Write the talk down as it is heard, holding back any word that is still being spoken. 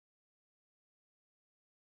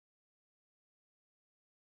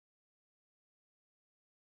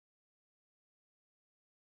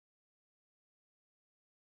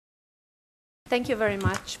Thank you very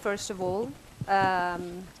much, first of all,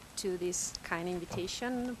 to this kind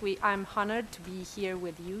invitation. I'm honored to be here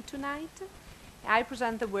with you tonight. I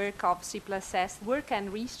present the work of C+S, work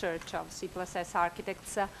and research of C+S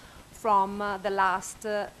architects from the last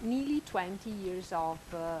nearly 20 years of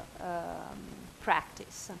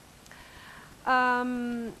practice.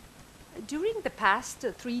 During the past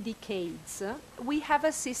 3 decades, we have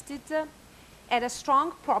assisted at a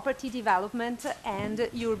strong property development and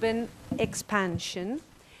urban expansion,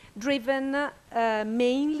 driven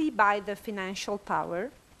mainly by the financial power,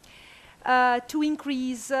 to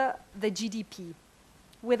increase the GDP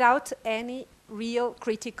without any real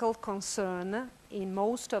critical concern in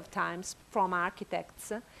most of times from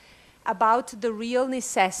architects about the real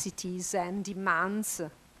necessities and demands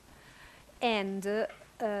and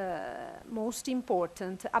most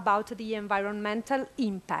important, about the environmental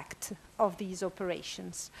impact of these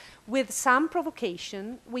operations. With some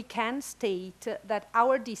provocation, we can state that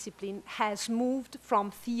our discipline has moved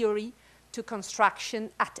from theory to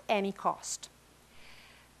construction at any cost.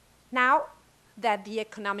 Now that the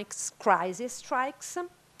economic crisis strikes,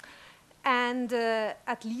 and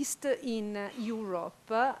at least in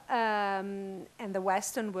Europe and the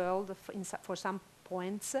Western world for some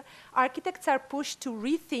points, architects are pushed to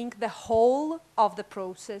rethink the whole of the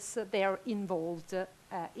process they are involved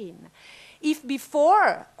in. If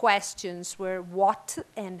before questions were what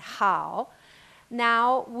and how,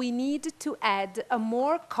 now we need to add a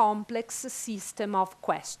more complex system of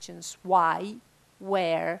questions: why,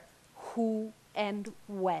 where, who, and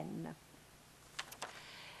when.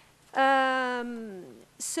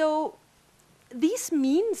 So this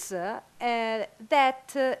means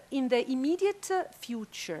that in the immediate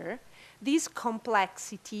future, this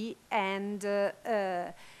complexity and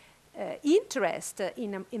interest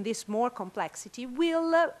in this more complexity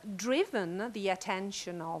will driven the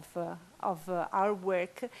attention of our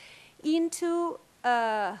work into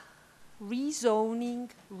rezoning,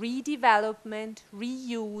 redevelopment,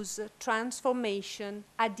 reuse, transformation,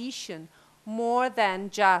 addition, more than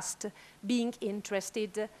just being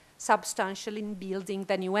interested substantially in building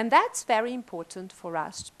the new. And that's very important for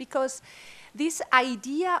us, because this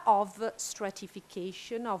idea of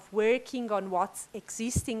stratification, of working on what's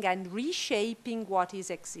existing and reshaping what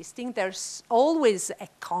is existing, there's always a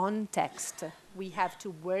context we have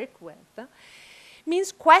to work with,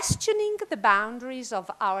 means questioning the boundaries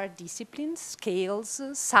of our disciplines. Scales,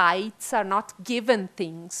 sites are not given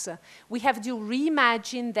things. We have to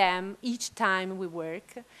reimagine them each time we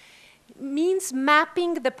work. Means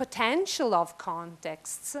mapping the potential of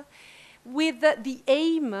contexts with the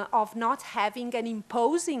aim of not having an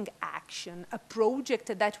imposing action, a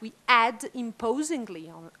project that we add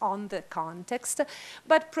imposingly on the context,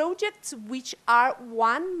 but projects which are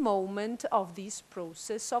one moment of this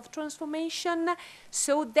process of transformation,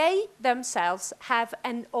 so they themselves have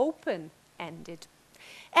an open-ended.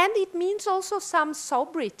 And it means also some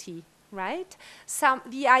sobriety, right?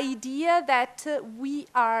 The idea that we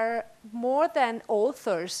are more than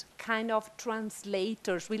authors, kind of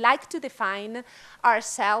translators. We like to define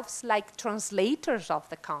ourselves like translators of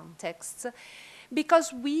the context,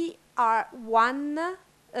 because we are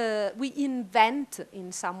we invent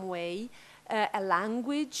in some way a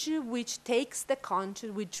language which takes the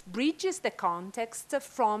context, which bridges the context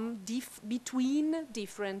from between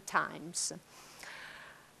different times.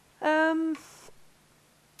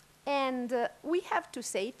 And we have to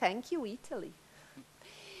say thank you, Italy,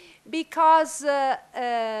 because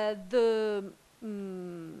the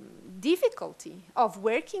difficulty of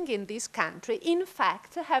working in this country, in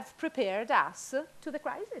fact, have prepared us to the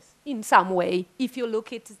crisis in some way, if you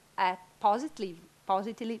look at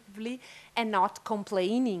positively and not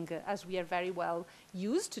complaining, as we are very well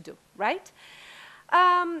used to do, right?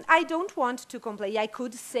 I don't want to complain. I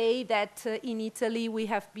could say that in Italy we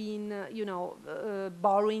have been,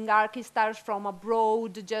 borrowing architects from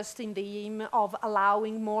abroad just in the aim of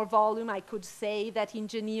allowing more volume. I could say that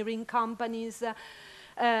engineering companies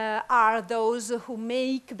are those who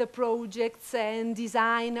make the projects and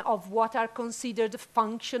design of what are considered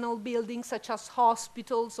functional buildings, such as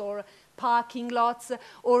hospitals or parking lots,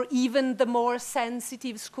 or even the more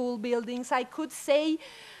sensitive school buildings. I could say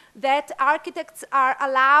that architects are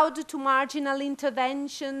allowed to marginal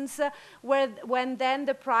interventions when then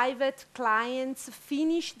the private clients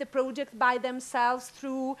finish the project by themselves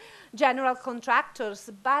through general contractors.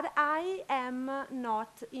 But I am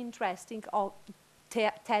not interested in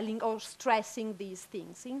telling or stressing these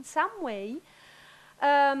things. In some way,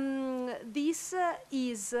 This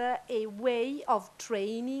is a way of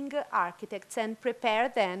training architects and prepare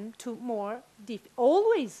them to more,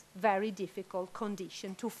 always very difficult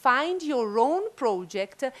condition, to find your own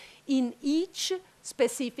project in each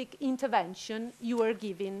specific intervention you are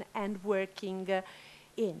giving and working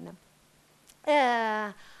in.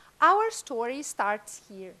 Our story starts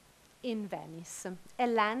here in Venice, a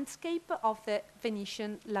landscape of the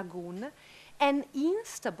Venetian lagoon, an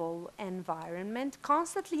instable environment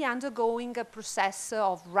constantly undergoing a process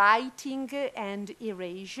of writing and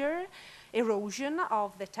erosion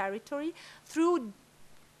of the territory through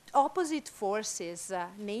opposite forces,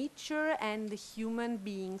 nature and human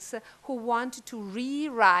beings who want to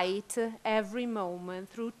rewrite every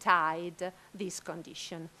moment through tide this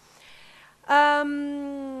condition.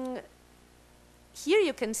 Here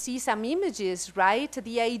you can see some images, right?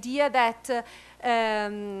 The idea that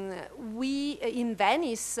we in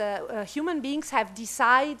Venice, human beings have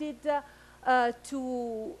decided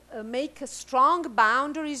to make strong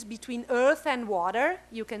boundaries between earth and water.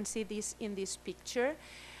 You can see this in this picture,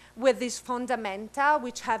 with these fundamenta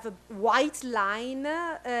which have a white line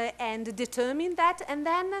and determine that, and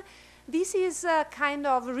then this is kind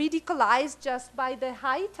of ridiculized just by the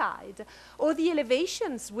high tide. Or the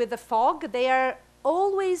elevations with the fog, they are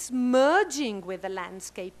always merging with the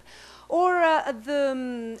landscape. Or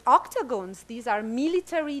the octagons, these are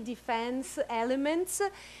military defense elements,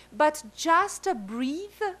 but just a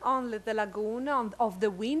breeze on the lagoon of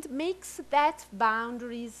the wind makes that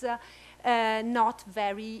boundaries not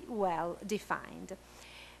very well defined.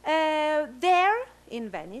 There in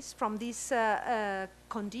Venice, from this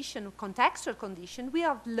contextual condition, we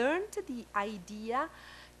have learned the idea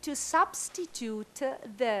to substitute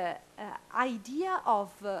the idea of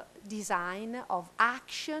design, of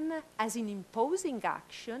action, as in imposing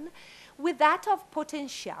action, with that of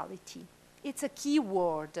potentiality. It's a key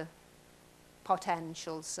word,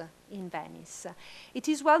 potentials, in Venice. It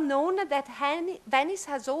is well known that Venice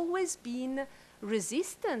has always been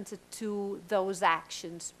resistant to those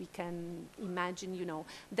actions. We can imagine, you know,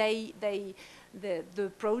 the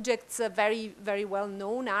projects, very, very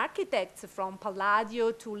well-known architects from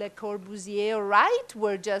Palladio to Le Corbusier, right,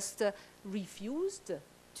 were just refused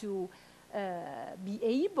to be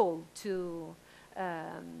able to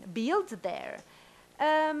build there.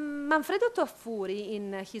 Manfredo Toffuri,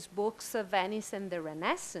 in his books Venice and the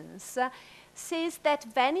Renaissance, says that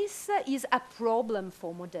Venice is a problem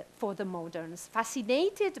for the moderns,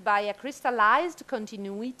 fascinated by a crystallized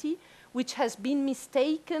continuity which has been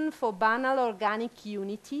mistaken for banal organic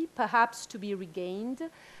unity, perhaps to be regained.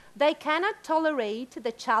 They cannot tolerate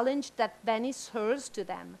the challenge that Venice hurls to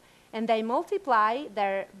them, and they multiply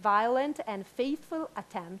their violent and faithful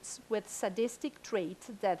attempts with sadistic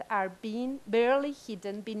traits that are being barely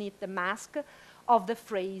hidden beneath the mask of the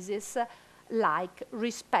phrases like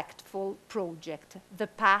respectful project, the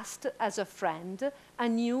past as a friend, a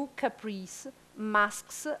new caprice,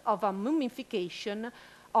 masks of a mummification,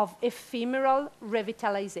 of ephemeral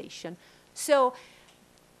revitalization. So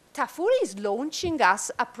Toffuri is launching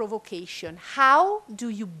us a provocation. How do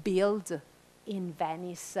you build in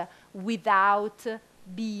Venice without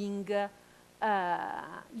being,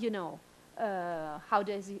 you know, how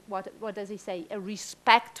does he, what does he say? A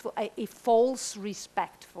respectful, a false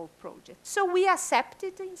respectful project. So we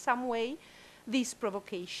accepted in some way this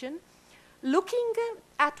provocation, looking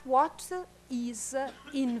at what is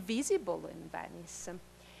invisible in Venice.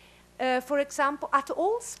 For example, at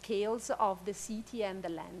all scales of the city and the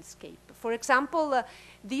landscape. For example,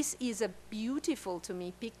 this is a beautiful, to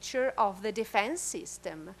me, picture of the defense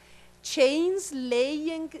system. Chains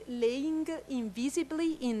laying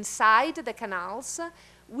invisibly inside the canals,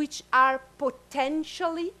 which are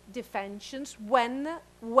potentially defensions when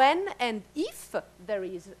and if there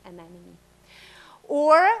is an enemy.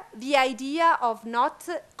 Or the idea of not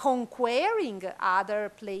conquering other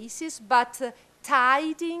places, but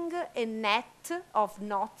tiding a net of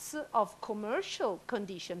knots of commercial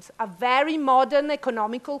conditions, a very modern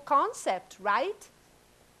economical concept, right?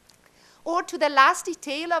 Or to the last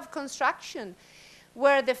detail of construction,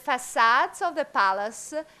 where the facades of the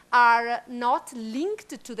palace are not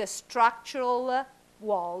linked to the structural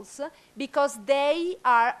walls because they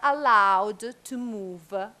are allowed to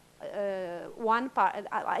move.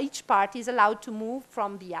 Each part is allowed to move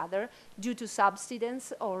from the other due to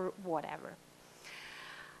subsidence or whatever.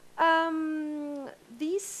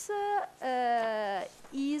 This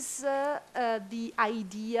is the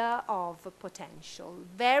idea of potential,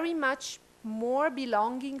 very much more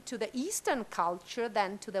belonging to the Eastern culture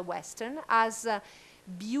than to the Western, as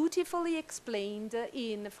beautifully explained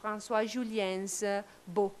in François Julien's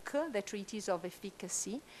book, The Treatise of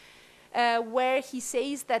Efficacy, where he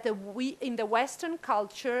says that in the Western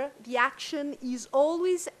culture, the action is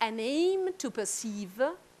always an aim to perceive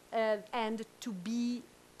and to be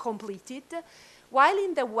completed, while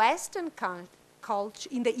in the Western culture,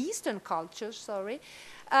 in the Eastern culture, sorry,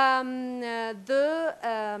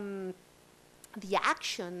 the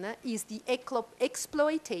action is the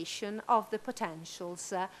exploitation of the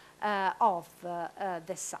potentials of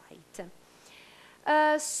the site.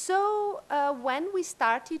 So when we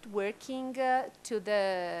started working to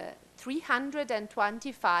the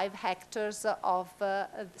 325 hectares of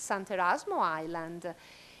Sant'Erasmo Island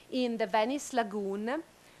in the Venice Lagoon,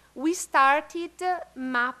 we started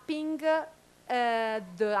mapping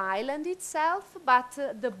the island itself, but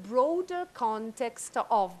the broader context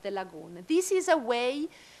of the lagoon. This is a way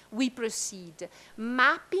we proceed,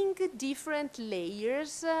 mapping different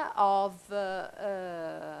layers of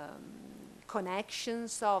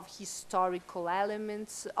connections, of historical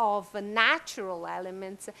elements, of natural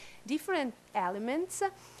elements, different elements.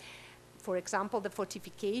 For example, the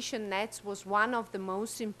fortification nets was one of the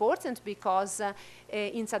most important because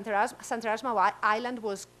in Sant'Erasmo Island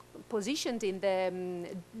was positioned in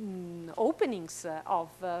the openings of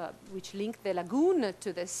which link the lagoon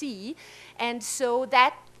to the sea, and so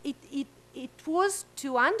that it was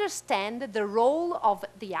to understand the role of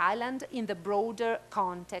the island in the broader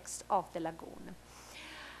context of the lagoon.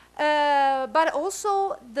 But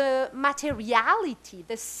also the materiality,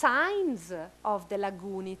 the signs of the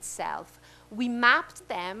lagoon itself. We mapped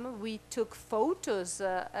them, we took photos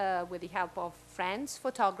with the help of friends,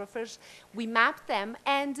 photographers, we mapped them,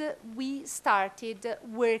 and we started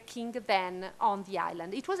working then on the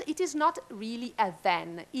island. It is not really a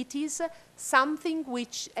then, it is something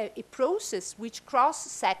which, a process which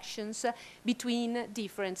cross sections between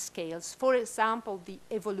different scales. For example, the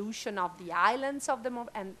evolution of the islands of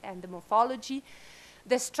and the morphology,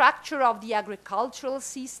 the structure of the agricultural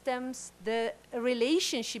systems, the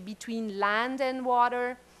relationship between land and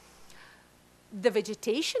water, the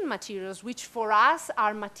vegetation materials, which for us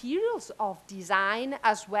are materials of design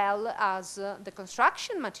as well as the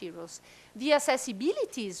construction materials, the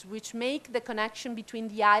accessibilities which make the connection between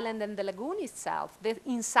the island and the lagoon itself, the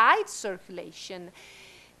inside circulation,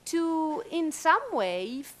 to in some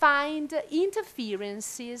way find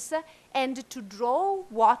interferences and to draw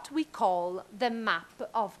what we call the map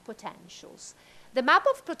of potentials. The map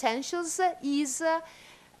of potentials is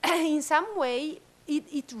in some way,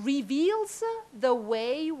 it reveals the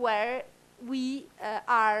way where we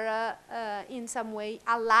are in some way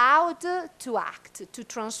allowed to act, to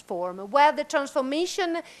transform, where the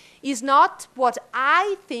transformation is not what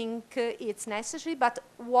I think it's necessary, but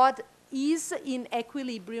what is in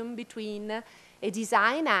equilibrium between a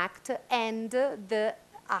design act and the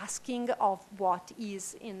asking of what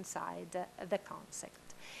is inside the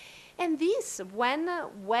concept. And this, when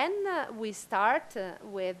we start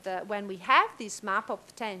with, when we have this map of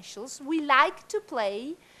potentials, we like to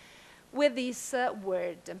play with this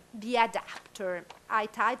word, the adapter. I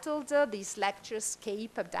titled this lecture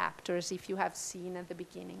Scape Adapters, if you have seen at the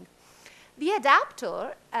beginning. The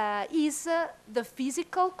adapter is the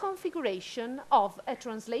physical configuration of a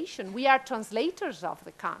translation. We are translators of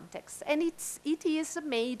the context, and it is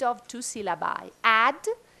made of two syllabi, ad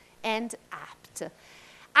and apt.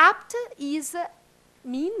 Apt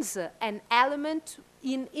means an element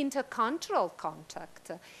in intercultural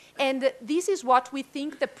contact, and this is what we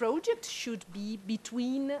think the project should be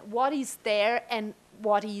between what is there and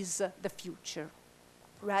what is the future,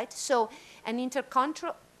 right? So an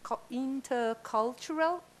intercultural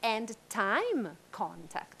and time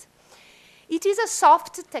contact. It is a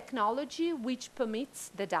soft technology which permits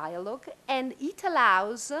the dialogue, and it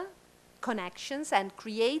allows connections and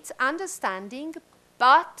creates understanding,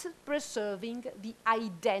 but preserving the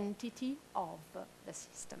identity of the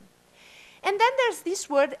system. And then there's this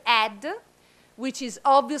word add, which is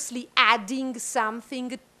obviously adding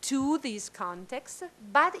something to this context,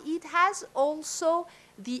 but it has also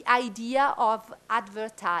the idea of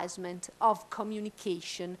advertisement, of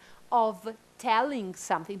communication, of telling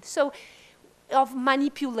something, so of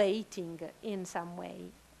manipulating in some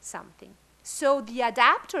way something. So the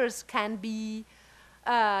adapters can be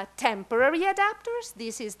temporary adapters.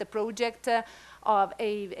 This is the project of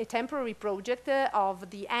a temporary project of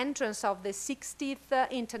the entrance of the 60th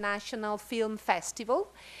International Film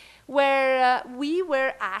Festival, where we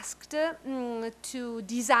were asked to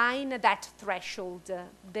design that threshold,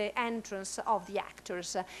 the entrance of the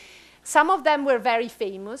actors. Some of them were very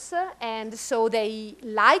famous, and so they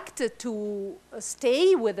liked to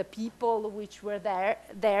stay with the people which were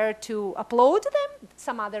there to applaud them.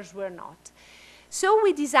 Some others were not. So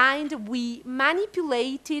we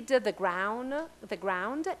manipulated the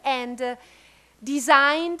ground and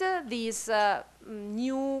designed this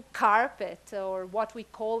new carpet, or what we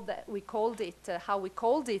called it,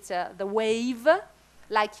 the wave,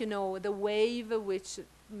 like, you know, the wave which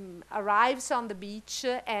arrives on the beach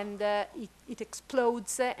and it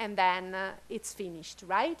explodes and then it's finished,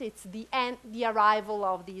 right? It's the arrival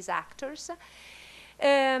of these actors.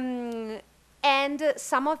 And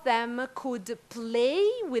some of them could play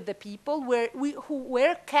with the people who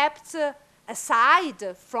were kept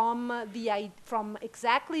aside from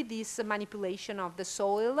exactly this manipulation of the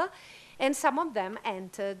soil, and some of them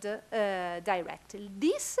entered directly.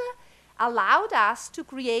 This allowed us to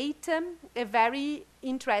create a very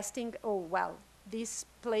interesting, this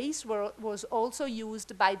place was also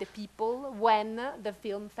used by the people when the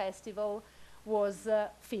film festival was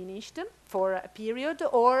finished for a period,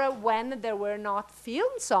 or when there were not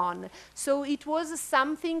films on. So it was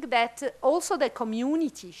something that also the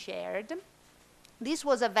community shared. This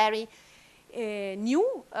was a very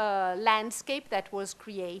new landscape that was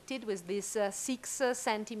created with these 6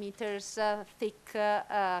 centimeters thick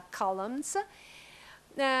columns.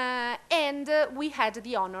 And we had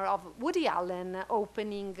the honor of Woody Allen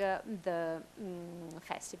opening the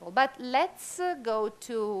festival. But let's go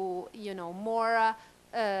to, you know, more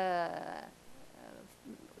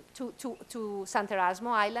to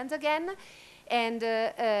Sant'Erasmo Island again, and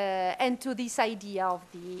to this idea of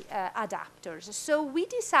the adapters. So we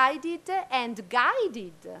decided and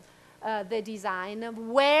guided the design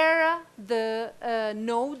where the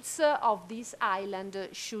nodes of this island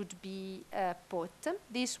should be put.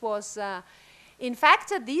 This was, in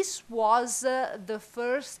fact, this was the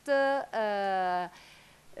first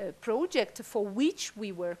project for which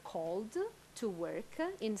we were called to work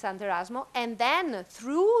in Sant'Erasmo, and then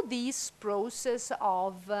through this process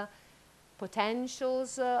of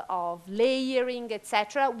potentials, of layering,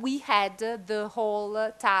 etc., we had the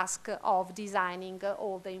whole task of designing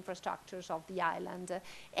all the infrastructures of the island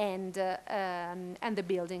and the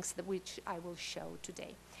buildings which I will show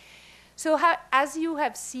today. So as you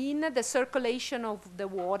have seen, the circulation of the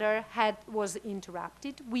water was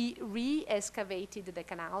interrupted. We re-excavated the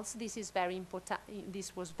canals. This is very important.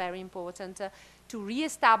 This was very important to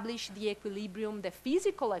re-establish the equilibrium, the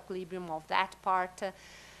physical equilibrium of that part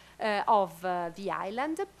of the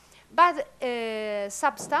island. But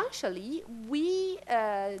substantially, we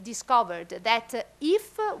discovered that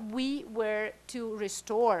if we were to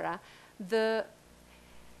restore the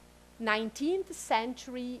 19th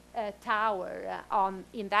century tower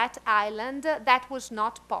in that island, that was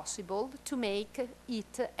not possible to make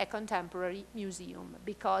it a contemporary museum,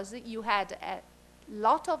 because you had a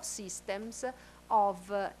lot of systems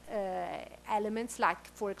of elements, like,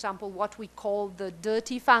 for example, what we call the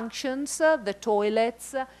dirty functions, the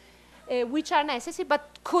toilets, which are necessary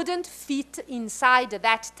but couldn't fit inside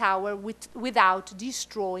that tower without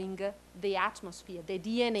destroying the atmosphere, the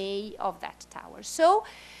DNA of that tower. So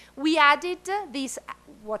we added this,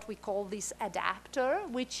 what we call this adapter,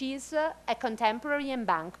 which is a contemporary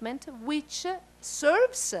embankment which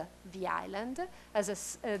serves the island,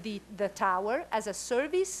 as the tower, as a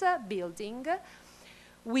service building.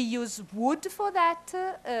 We use wood for that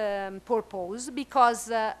purpose,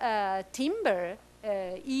 because timber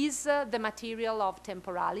is the material of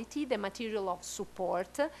temporality, the material of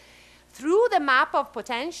support. Through the map of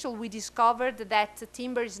potential, we discovered that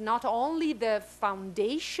timber is not only the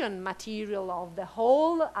foundation material of the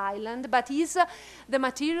whole island, but is the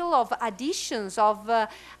material of additions of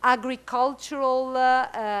agricultural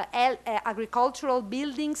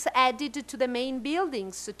buildings added to the main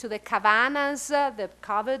buildings, to the cabanas, the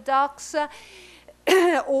covered docks,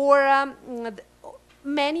 or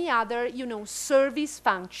many other, you know, service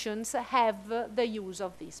functions have the use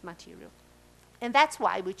of this material. And that's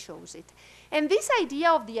why we chose it. And this idea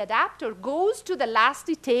of the adapter goes to the last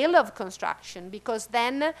detail of construction, because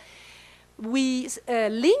then we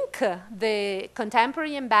link the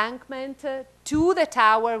contemporary embankment to the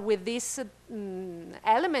tower with this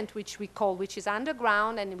element which is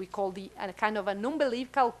underground, and we call the kind of an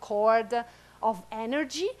umbilical cord of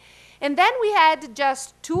energy. And then we had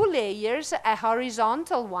just 2 layers, a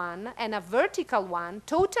horizontal one and a vertical one,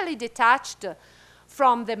 totally detached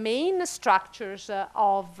from the main structures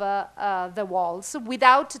of the walls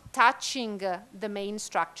without touching the main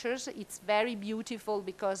structures. It's very beautiful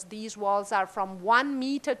because these walls are from 1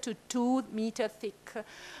 meter to 2 meter thick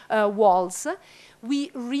walls.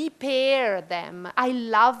 We repair them. I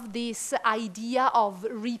love this idea of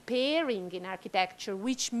repairing in architecture,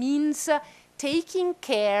 which means taking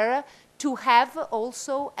care to have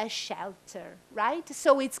also a shelter, right?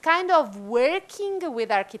 So it's kind of working with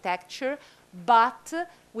architecture, but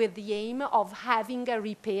with the aim of having a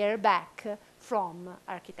repair back from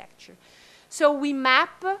architecture. So we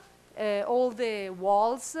map all the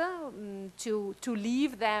walls to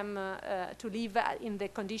leave them, to leave in the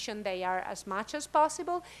condition they are as much as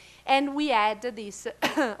possible, and we add this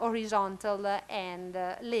horizontal end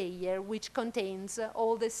layer which contains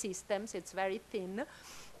all the systems. It's very thin,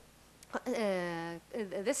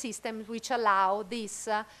 the systems which allow this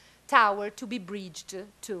tower to be bridged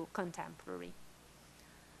to contemporary.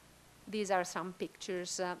 These are some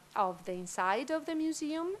pictures of the inside of the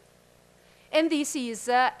museum. And this is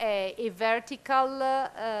a vertical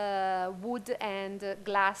wood and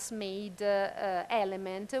glass made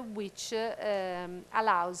element which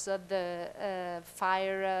allows the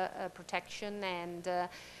fire protection and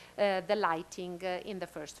the lighting in the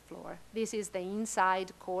first floor. This is the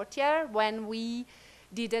inside courtyard. When we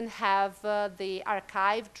didn't have the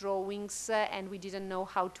archive drawings and we didn't know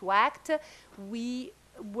how to act, we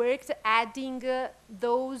worked adding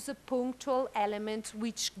those punctual elements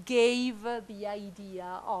which gave the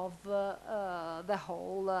idea of the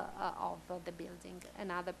whole of the building.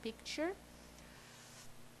 Another picture.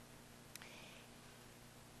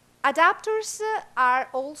 Adapters are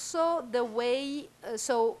also the way,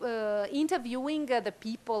 interviewing the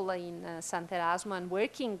people in Sant'Erasmo and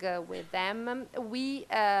working with them, we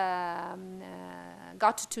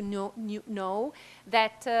got to know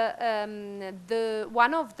that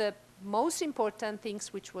one of the most important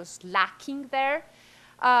things which was lacking there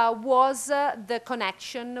was the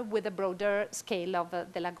connection with the broader scale of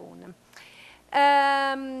the lagoon.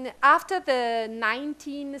 After the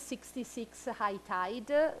 1966 high tide,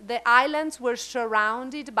 the islands were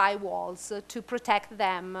surrounded by walls to protect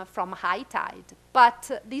them from high tide.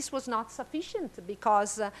 But this was not sufficient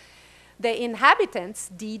because the inhabitants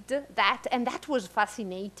did that, and that was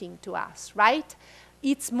fascinating to us, right?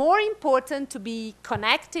 It's more important to be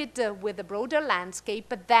connected with the broader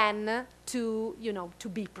landscape than to, to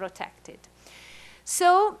be protected.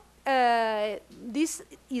 So this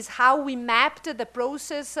is how we mapped the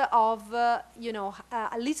process of,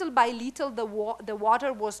 little by little the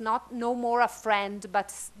water was no more a friend,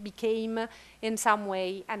 but became in some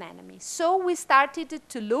way an enemy. So we started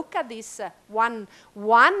to look at this one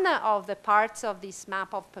of the parts of this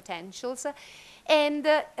map of potentials, and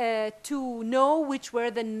to know which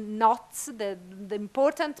were the knots, the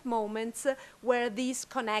important moments where this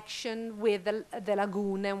connection with the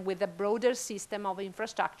lagoon and with the broader system of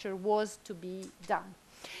infrastructure was to be done.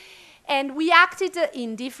 And we acted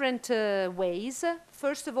in different ways.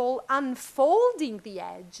 First of all, unfolding the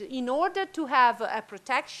edge in order to have a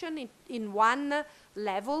protection in one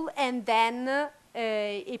level, and then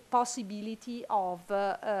a possibility of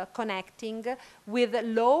connecting with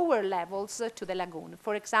lower levels to the lagoon.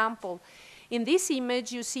 For example, in this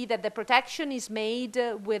image, you see that the protection is made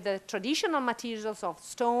with the traditional materials of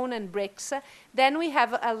stone and bricks. Then we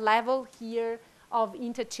have a level here of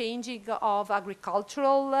interchanging of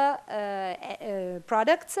agricultural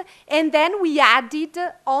products. And then we added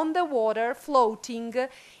on the water floating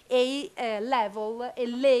a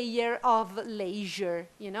layer of leisure,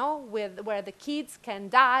 where the kids can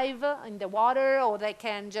dive in the water, or they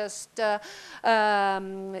can just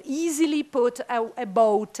easily put a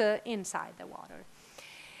boat inside the water.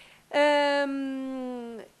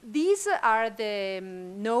 These are the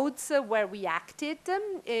nodes where we acted,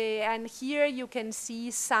 and here you can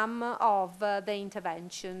see some of the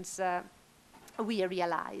interventions we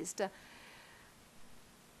realized.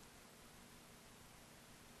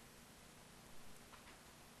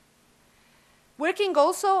 Working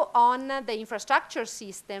also on the infrastructure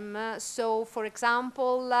system. So, for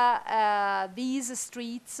example, these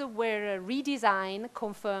streets were redesigned,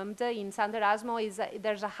 confirmed in Sant'Erasmo.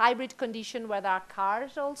 There's a hybrid condition where there are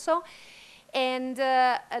cars also. And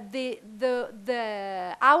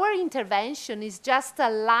our intervention is just a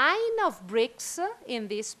line of bricks in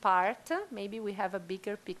this part. Maybe we have a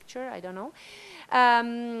bigger picture, I don't know.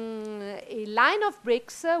 A line of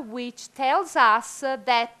bricks which tells us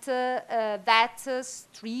that that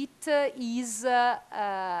street is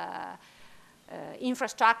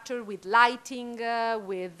infrastructure with lighting,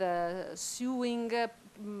 with sewing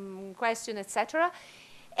question, etc.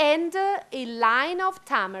 and a line of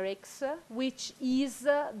tamarix, which is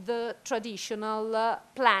the traditional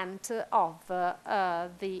plant of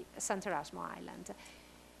the Sant'Erasmo Island.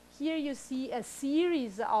 Here you see a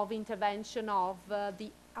series of intervention of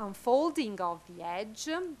the unfolding of the edge,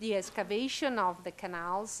 the excavation of the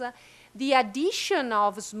canals, the addition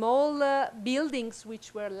of small buildings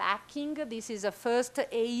which were lacking. This is a first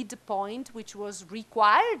aid point which was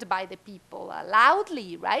required by the people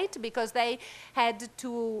loudly, right? Because they had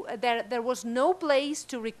to, there was no place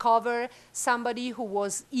to recover somebody who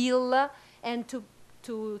was ill and to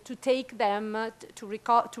take them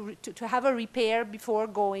to have a repair before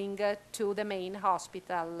going to the main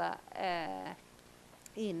hospital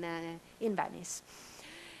in Venice.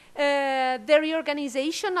 The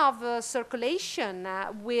reorganization of circulation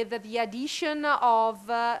with the addition of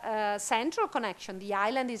central connection. The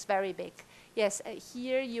island is very big. Yes,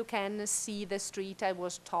 here you can see the street I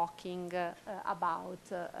was talking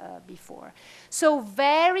about before. So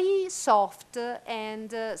very soft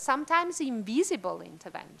and sometimes invisible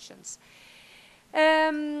interventions.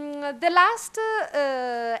 The last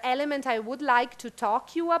element I would like to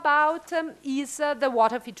talk you about is the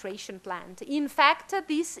water filtration plant. In fact,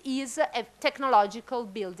 this is a technological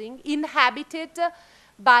building inhabited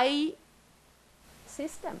by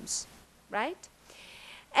systems, right?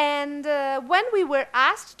 And when we were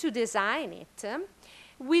asked to design it,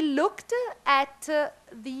 we looked at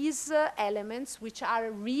these elements, which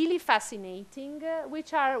are really fascinating,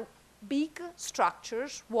 which are big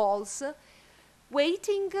structures, walls,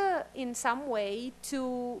 waiting in some way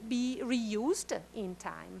to be reused in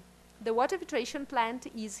time. The water filtration plant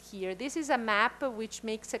is here. This is a map which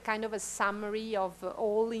makes a kind of a summary of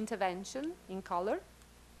all intervention in color.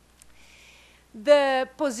 The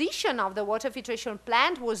position of the water filtration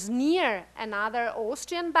plant was near another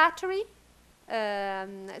Austrian battery.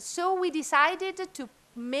 So we decided to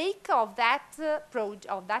make of that,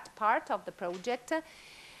 part of the project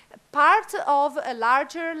part of a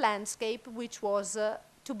larger landscape which was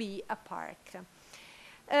to be a park.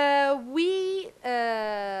 We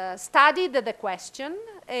studied the question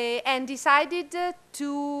and decided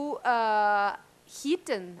to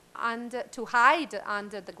hide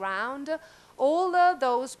under the ground all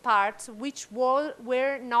those parts which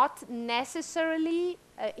were not necessarily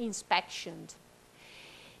inspectioned.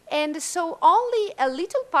 And so only a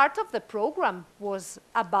little part of the program was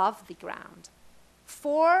above the ground.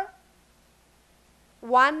 4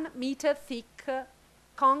 1 meter thick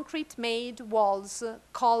concrete-made walls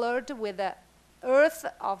colored with the earth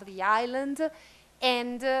of the island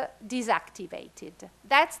and desactivated.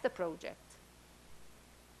 That's the project.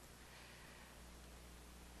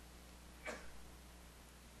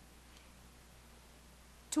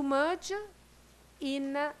 To merge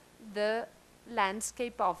in the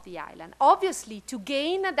landscape of the island. Obviously, to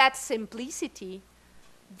gain that simplicity,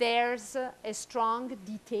 there's a strong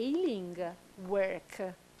detailing work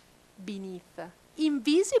beneath,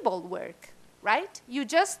 invisible work, right? You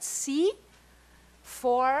just see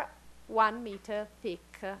 4 1 meter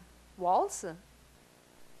thick walls.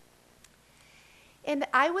 And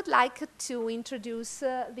I would like to introduce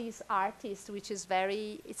this artist, which is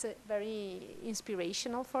very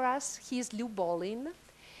inspirational for us. He's Lou Bolin.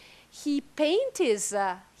 He paints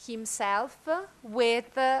himself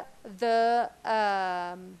with the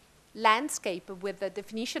landscape, with the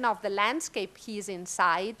definition of the landscape he is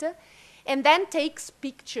inside, and then takes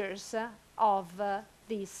pictures of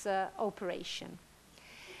this operation.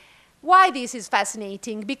 Why this is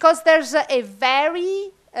fascinating? Because there's a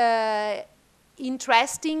very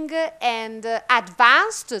interesting and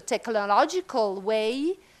advanced technological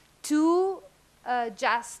way to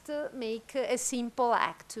just make a simple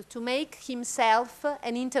act, to make himself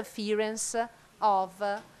an interference of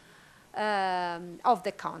the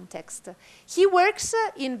context. He works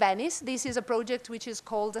in Venice. This is a project which is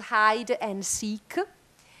called Hide and Seek.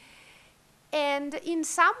 And in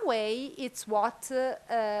some way, it's what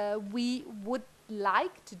we would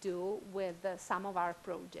like to do with some of our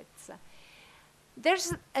projects.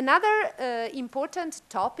 There's another important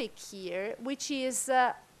topic here, which is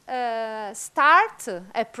start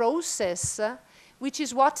a process, which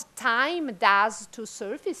is what time does to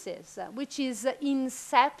surfaces, which is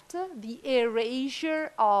incept the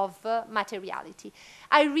erasure of materiality.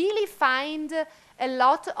 I really find a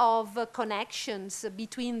lot of connections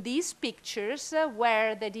between these pictures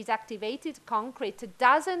where the desactivated concrete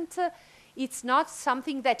doesn't, it's not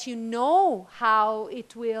something that you know how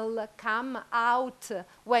it will come out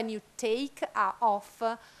when you take off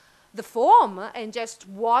the foam and just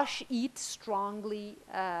wash it strongly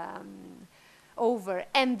over.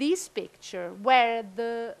 And this picture, where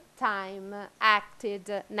the time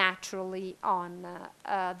acted naturally on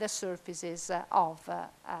the surfaces of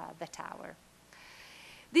the tower.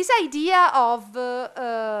 This idea of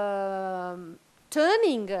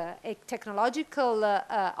turning a technological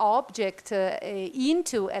object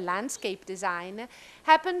into a landscape design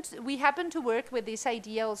we happened to work with this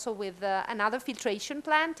idea also with another filtration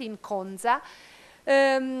plant in Conza.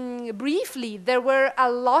 Briefly, there were a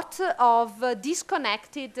lot of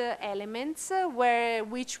disconnected elements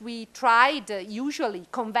which we tried, usually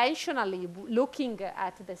conventionally looking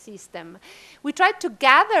at the system. We tried to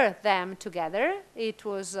gather them together. It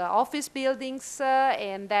was office buildings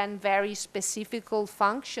and then very specific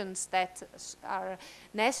functions that are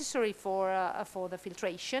necessary for the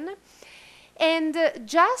filtration. And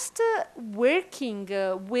just working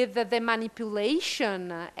with the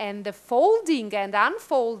manipulation and the folding and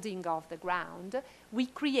unfolding of the ground, we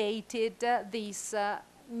created this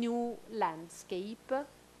new landscape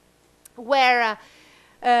where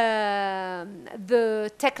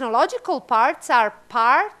the technological parts are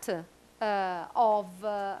part of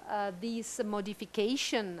this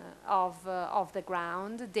modification of the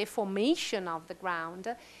ground, deformation of the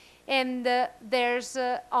ground. And there's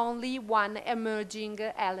only one emerging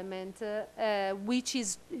element, which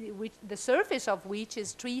the surface of which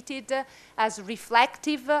is treated as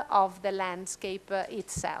reflective of the landscape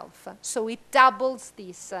itself. So it doubles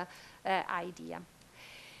this idea.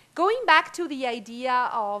 Going back to the idea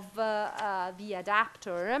of the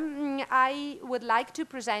adapter, I would like to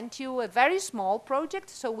present you a very small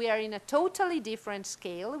project. So we are in a totally different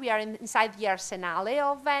scale. We are inside the Arsenale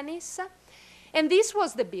of Venice. And this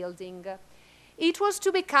was the building. It was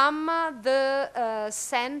to become the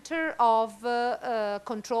center of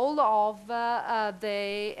control of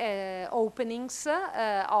the openings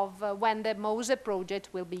of when the MoSE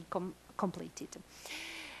project will be completed.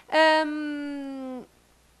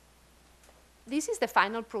 This is the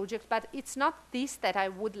final project, but it's not this that I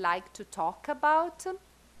would like to talk about,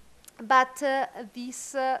 but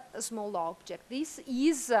this small object. This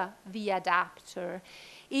is the adapter.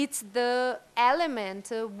 It's the element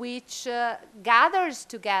which gathers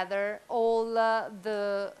together all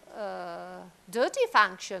the dirty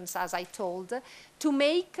functions, as I told, to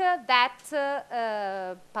make that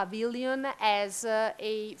pavilion as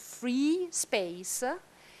a free space.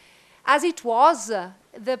 As it was,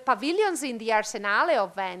 the pavilions in the Arsenale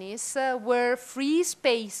of Venice were free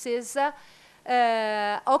spaces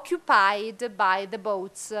occupied by the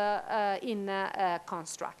boats in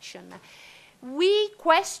construction. We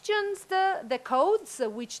questioned the codes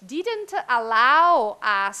which didn't allow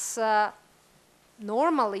us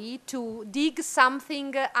normally to dig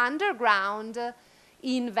something underground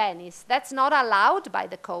in Venice. That's not allowed by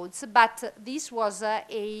the codes, but this was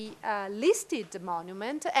a listed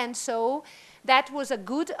monument, and so that was a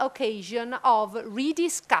good occasion of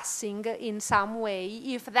rediscussing in some way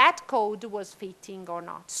if that code was fitting or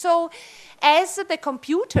not. So as the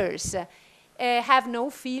computers have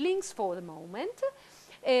no feelings for the moment.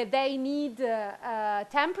 They need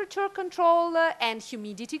temperature control and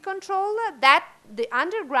humidity control. That the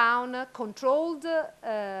underground controlled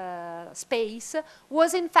space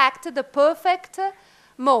was in fact the perfect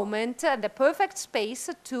moment and the perfect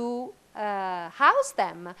space to house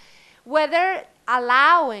them, whether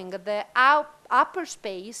allowing the upper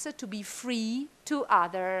space to be free to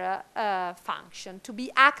other function, to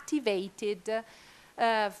be activated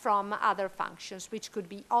from other functions, which could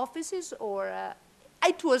be offices or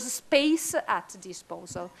it was space at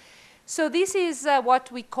disposal. So this is what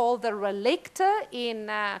we call the relict in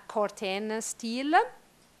Corten steel.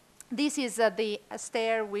 This is the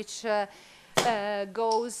stair which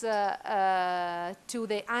goes to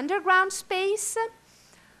the underground space.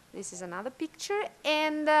 This is another picture.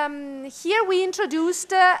 And here we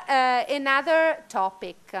introduced another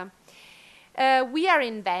topic. We are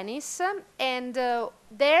in Venice, and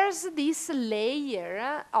there's this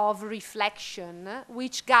layer of reflection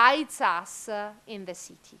which guides us in the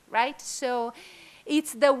city, right? So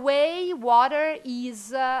it's the way water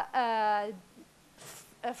is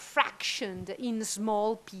fractioned in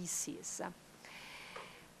small pieces.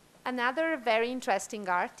 Another very interesting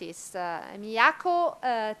artist, Miyako,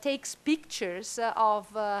 takes pictures of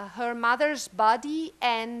her mother's body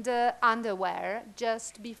and underwear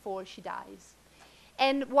just before she dies.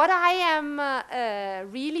 And what I am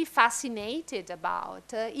really fascinated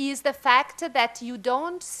about is the fact that you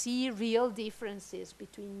don't see real differences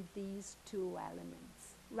between these two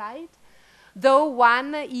elements, right? Though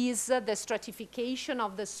one is the stratification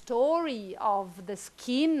of the story of the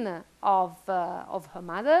skin of her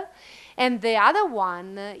mother, and the other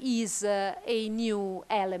one is a new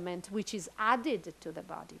element which is added to the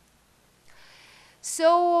body.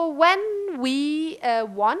 So when we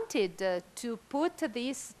wanted to put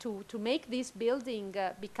this, to make this building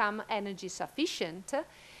become energy sufficient,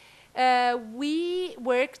 we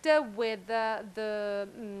worked with the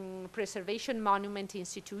Preservation Monument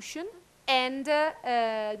Institution and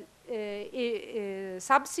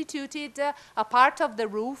substituted a part of the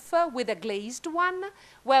roof with a glazed one,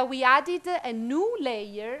 where we added a new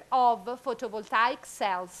layer of photovoltaic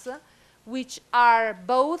cells, which are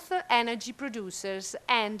both energy producers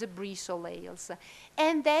and breeze soleils.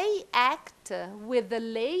 And they act with the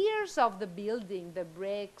layers of the building, the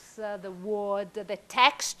bricks, the wood, the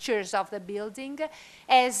textures of the building,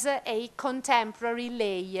 as a contemporary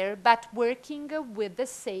layer, but working with the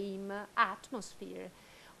same atmosphere,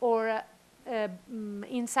 or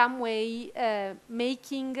in some way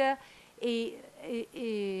making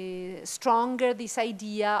stronger this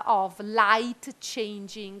idea of light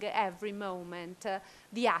changing every moment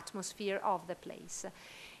the atmosphere of the place.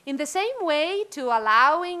 In the same way, to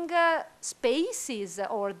allowing spaces,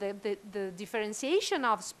 or the differentiation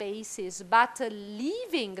of spaces, but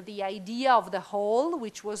leaving the idea of the whole,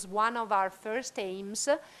 which was one of our first aims,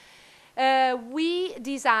 we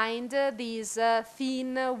designed these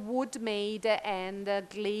thin wood-made and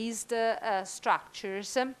glazed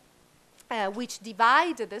structures, which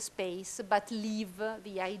divide the space but leave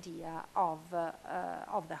the idea of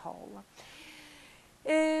the whole.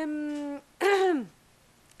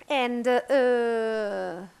 And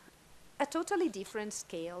a totally different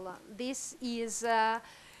scale. This is the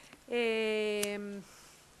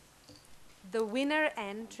winner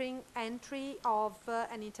entry of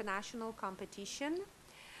an international competition,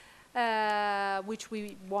 which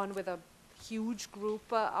we won with a huge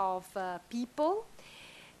group of people.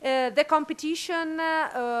 The competition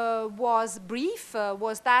was brief,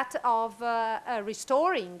 was that of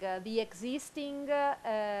restoring the existing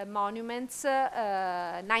monuments,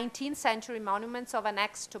 19th century monuments of an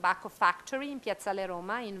ex-tobacco factory in Piazzale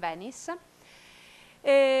Roma in Venice.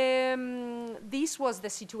 This was the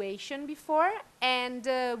situation before, and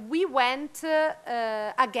we went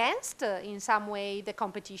against, in some way, the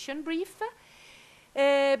competition brief,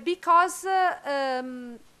 because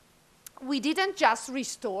we didn't just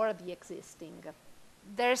restore the existing.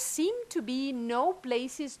 There seemed to be no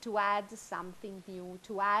places to add something new,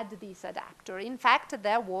 to add this adapter. In fact,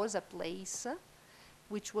 there was a place,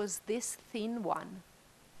 which was this thin one.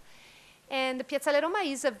 And Piazzale Roma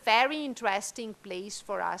is a very interesting place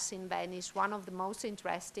for us in Venice, one of the most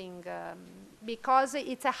interesting, because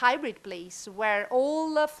it's a hybrid place where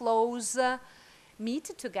all flows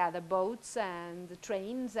meet together, boats and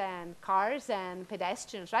trains and cars and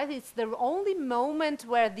pedestrians, right? It's the only moment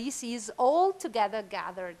where this is all together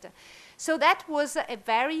gathered. So that was a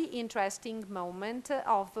very interesting moment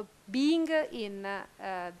of being in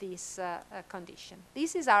this condition.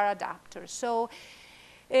 This is our adapter. So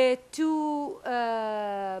to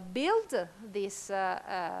build this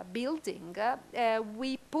building,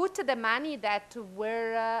 we put the money that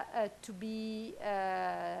were to be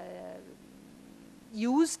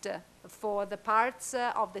used for the parts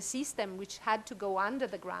of the system which had to go under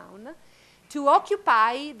the ground to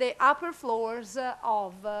occupy the upper floors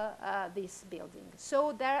of this building.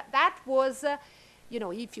 So that was, you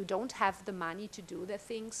know, if you don't have the money to do the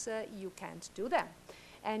things, you can't do them.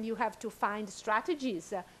 And you have to find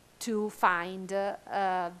strategies to find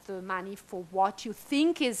the money for what you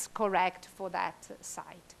think is correct for that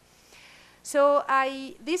site. So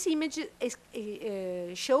this image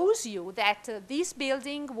shows you that this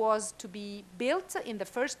building was to be built in the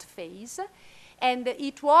first phase, and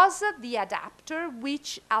it was the adapter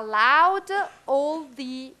which allowed all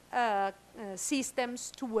the systems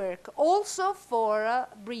to work, also for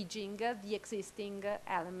bridging the existing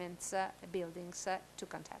elements, buildings to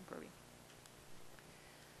contemporary.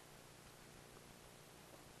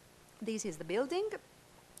 This is the building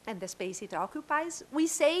and the space it occupies. We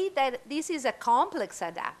say that this is a complex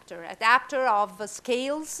adapter of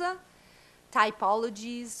scales,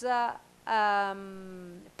 typologies,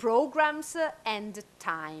 programs, and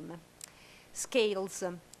time. Scales.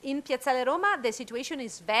 In Piazzale Roma, the situation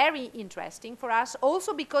is very interesting for us,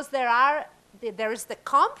 also because there is the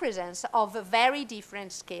compresence of very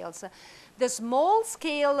different scales. The small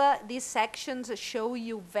scale, these sections show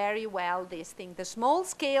you very well this thing. The small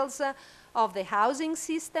scales of the housing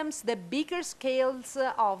systems, the bigger scales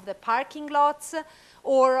of the parking lots,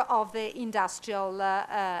 or of the industrial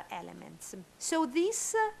elements. So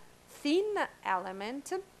this thin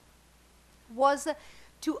element was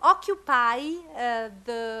to occupy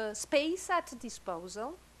the space at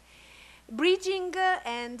disposal, bridging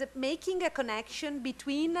and making a connection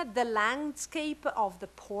between the landscape of the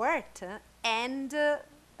port and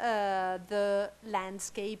the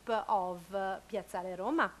landscape of Piazzale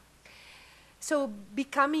Roma. So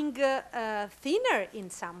becoming thinner in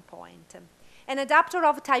some point. An adapter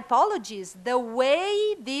of typologies, the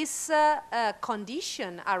way this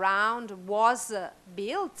condition around was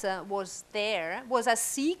built, was there, was a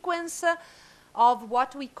sequence of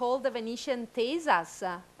what we call the Venetian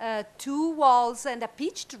tesas, 2 walls and a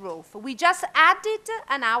pitched roof. We just added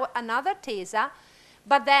another tesa,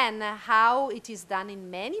 but then how it is done in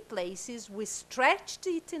many places, we stretched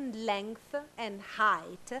it in length and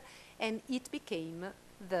height, and it became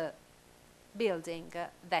the building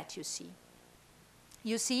that you see.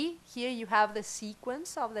 You see, here you have the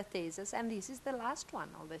sequence of the tesas, and this is the last one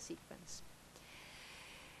of the sequence.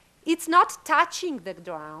 It's not touching the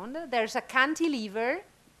ground. There's a cantilever,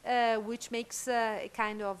 which makes a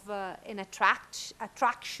kind of an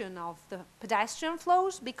attraction of the pedestrian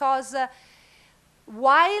flows, because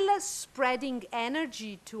while spreading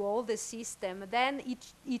energy to all the system, then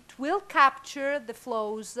it will capture the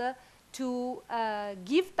flows to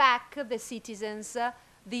give back the citizens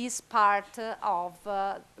this part of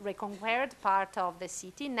reconquered part of the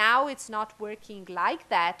city. Now it's not working like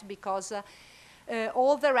that, because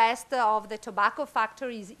all the rest of the tobacco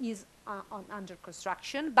factory is under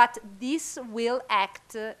construction, but this will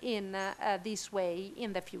act in this way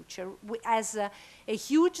in the future as a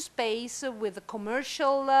huge space with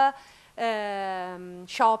commercial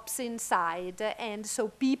shops inside, and so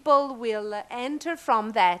people will enter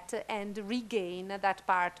from that and regain that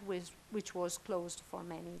part which was closed for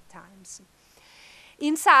many times.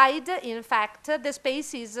 Inside, in fact, the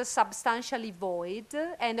space is substantially void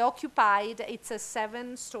and occupied. It's a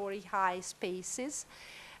 7-story high spaces,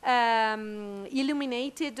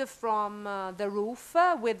 illuminated from the roof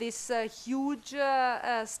with this huge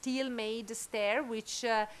steel-made stair, which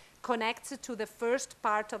connects to the first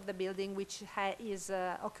part of the building, which is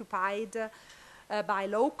occupied by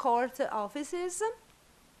law court offices.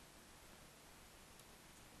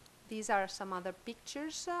 These are some other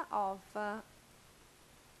pictures of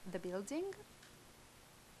the building.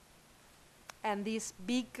 And this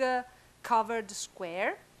big covered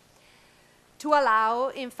square to allow,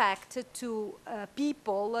 in fact, to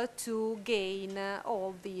people to gain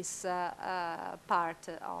all this part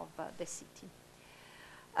of the city.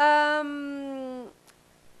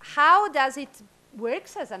 How does it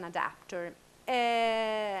works as an adapter?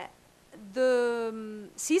 The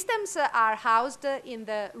systems are housed in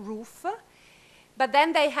the roof, but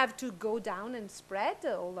then they have to go down and spread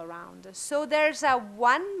all around. So there's a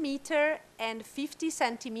 1 meter and 50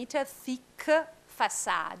 centimeter thick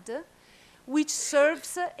facade, which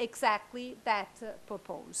serves exactly that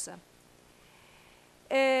purpose.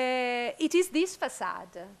 It is this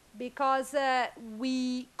facade, because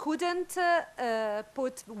we couldn't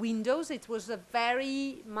put windows. It was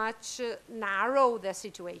very much narrow, the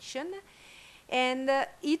situation. And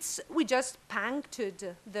we just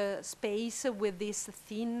punctured the space with these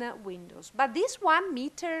thin windows. But this 1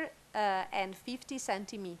 meter and 50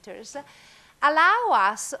 centimeters allow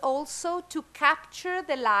us also to capture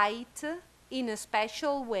the light in a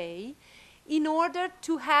special way, in order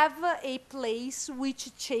to have a place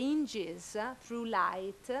which changes through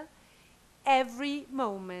light every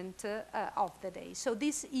moment of the day. So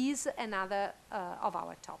this is another of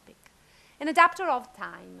our topic. An adapter of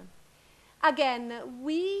time. Again,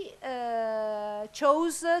 we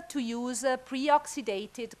chose to use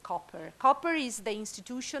pre-oxidated copper. Copper is the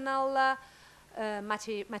institutional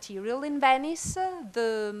material in Venice,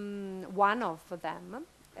 one of them.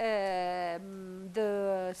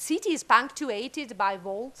 The city is punctuated by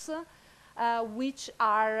vaults which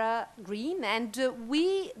are green, and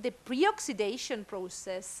the pre-oxidation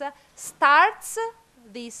process starts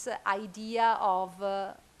this idea of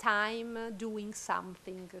time doing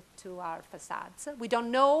something to our facades. We don't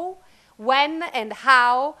know when and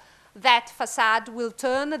how that facade will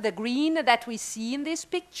turn the green that we see in this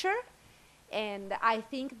picture, and I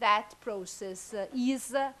think that process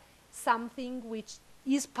is something which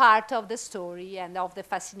is part of the story and of the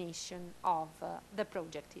fascination of the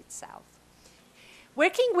project itself.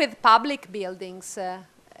 Working with public buildings, I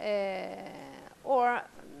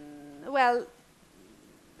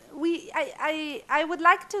would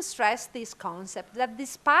like to stress this concept that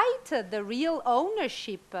despite the real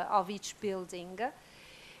ownership of each building,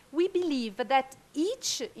 we believe that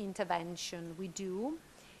each intervention we do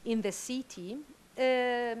in the city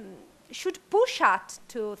should push us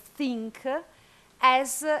to think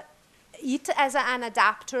as an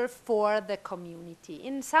adapter for the community.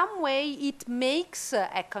 In some way, it makes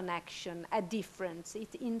a connection, a difference.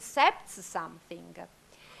 It incepts something.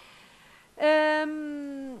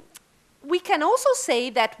 we can also say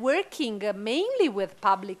that working mainly with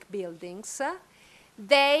public buildings,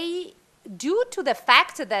 they, due to the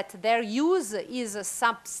fact that their use is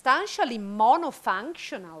substantially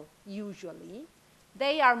monofunctional usually,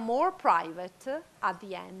 they are more private at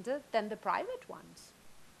the end than the private ones.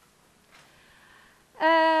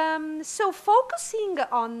 So focusing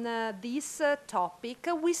on this topic,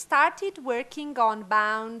 we started working on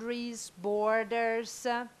boundaries, borders,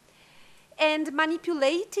 and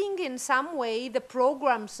manipulating in some way the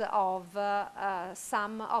programs of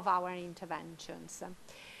some of our interventions.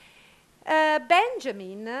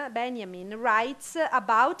 Benjamin writes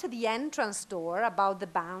about the entrance door, about the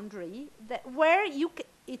boundary, where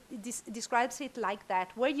it describes it like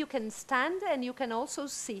that, where you can stand and you can also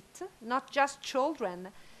sit, not just children,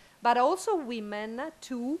 but also women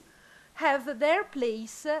too, have their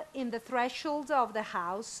place in the threshold of the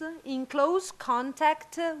house, in close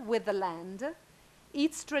contact with the land,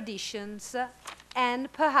 its traditions,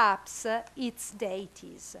 and perhaps its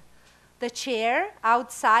deities. The chair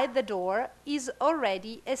outside the door is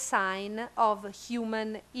already a sign of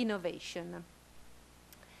human innovation.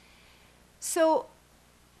 So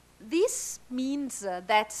this means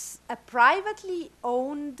that a privately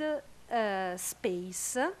owned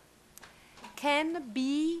space can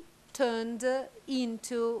be turned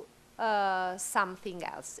into something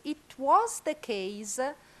else. It was the case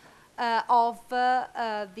of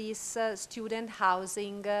this student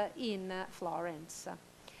housing in Florence.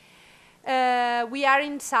 We are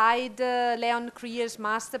inside Leon Krier's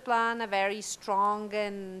master plan, a very strong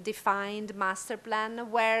and defined master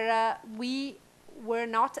plan, where we were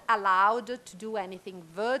not allowed to do anything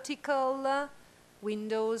vertical,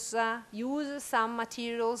 windows, use some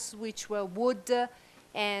materials which were wood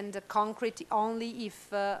and concrete only if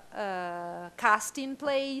cast in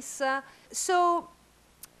place. So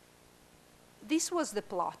this was the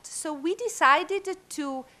plot. So we decided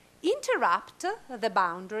to interrupt the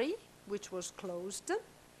boundary, which was closed,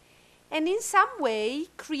 and in some way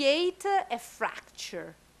create a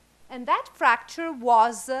fracture. And that fracture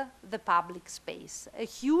was the public space, a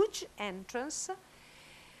huge entrance,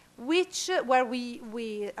 where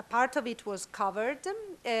a part of it was covered.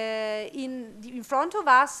 In front of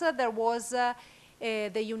us there was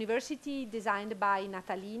the university designed by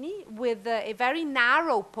Natalini with a very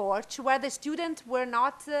narrow porch where the students were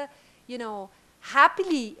not,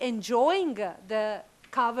 happily enjoying the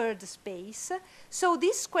covered space. So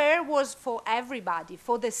this square was for everybody,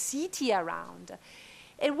 for the city around.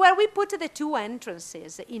 And where we put the two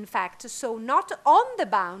entrances, in fact, so not on the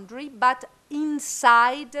boundary, but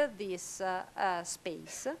inside this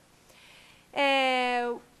space,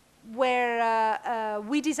 where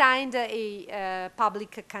we designed a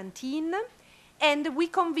public canteen, and we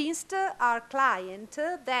convinced our client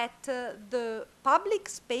that the public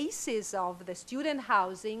spaces of the student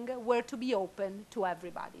housing were to be open to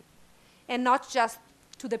everybody, and not just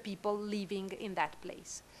to the people living in that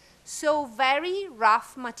place. So very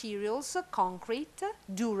rough materials, concrete,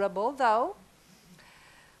 durable though,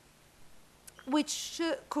 which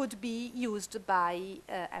could be used by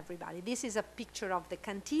everybody. This is a picture of the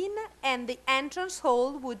canteen, and the entrance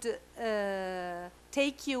hall would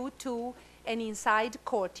take you to an inside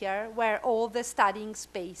courtyard where all the studying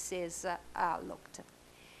spaces looked.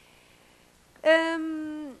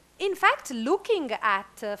 In fact, looking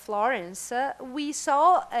at Florence, we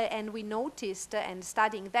saw and we noticed and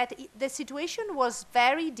studying that the situation was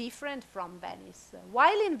very different from Venice.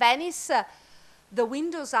 While in Venice, the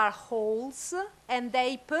windows are holes and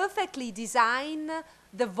they perfectly design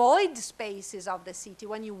the void spaces of the city.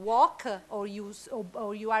 When you walk or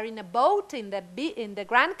you are in a boat in the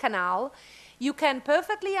Grand Canal, you can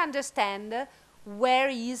perfectly understand where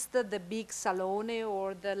is the big salone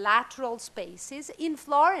or the lateral spaces. In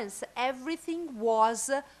Florence, everything was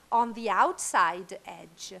on the outside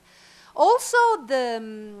edge. Also,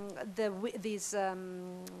 this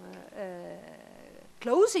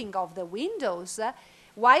closing of the windows,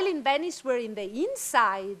 while in Venice were in the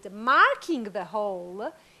inside, marking the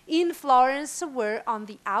hole, in Florence were on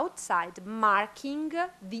the outside, marking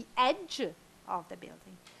the edge of the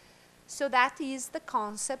building. So that is the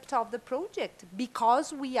concept of the project,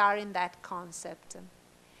 because we are in that concept.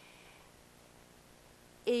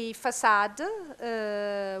 A facade,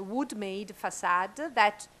 wood-made facade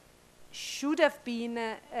that should have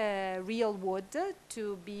been real wood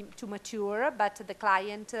to mature, but the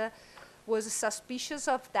client was suspicious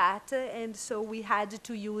of that, and so we had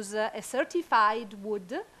to use a certified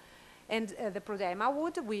wood, and the Prodema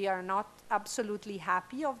wood. We are not absolutely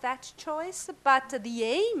happy of that choice, but the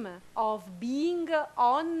aim of being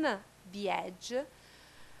on the edge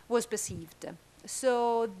was perceived.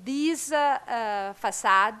 So this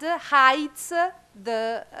facade hides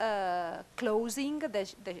the closing,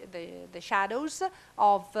 the shadows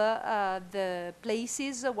of the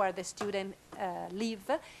places where the students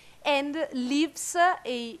live, and leaves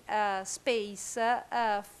a space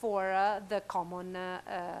for the common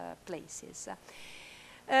places.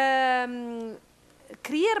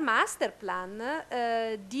 Clear master plan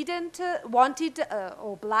didn't wanted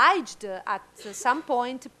obliged at some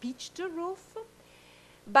point pitched roof,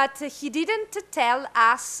 but he didn't tell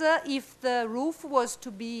us if the roof was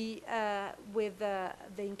to be with the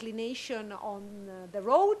inclination on the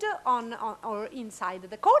road or inside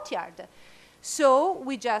the courtyard. So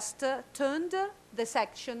we just turned the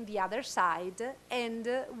section the other side, and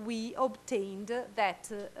we obtained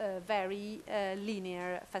that very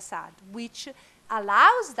linear facade, which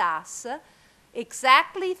allows us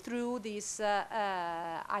exactly through this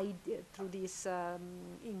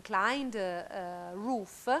inclined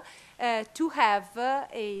roof to have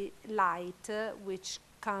a light which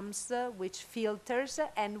comes, which filters,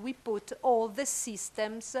 and we put all the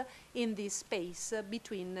systems in this space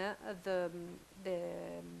between the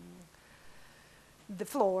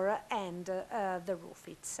floor and the roof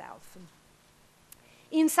itself.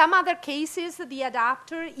 In some other cases, the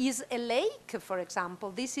adapter is a lake, for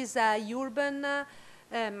example. This is a urban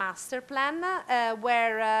master plan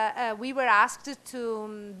where we were asked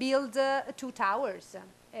to build 2 towers,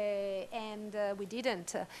 and we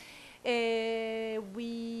didn't.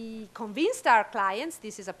 We convinced our clients,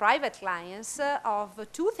 this is a private clients,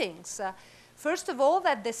 of 2 things. First of all,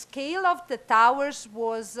 that the scale of the towers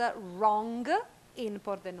was wrong in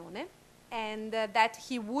Pordenone, and that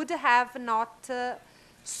he would have not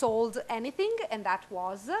sold anything, and that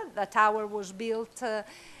was. The tower was built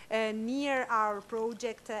near our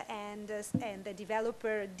project, and the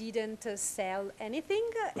developer didn't sell anything,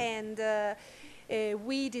 and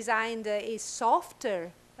we designed a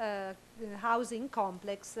softer housing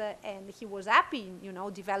complex, and he was happy. You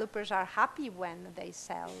know, developers are happy when they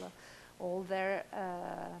sell all their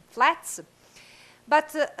flats.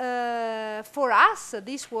 But for us,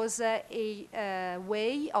 this was a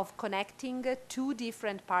way of connecting 2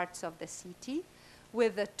 different parts of the city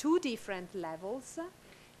with 2 different levels,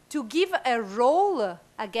 to give a role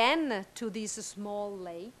again to this small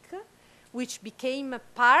lake, which became a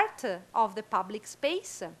part of the public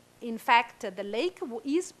space. In fact, the lake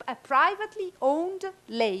is a privately owned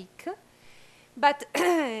lake, but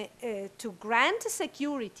to grant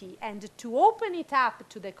security and to open it up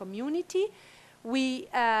to the community, we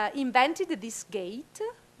invented this gate,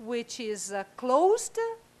 which is closed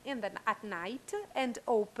at night and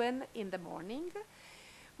open in the morning.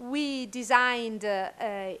 We designed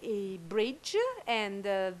a bridge and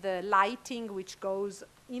the lighting which goes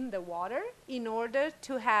in the water in order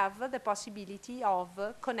to have the possibility of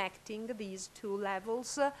connecting these 2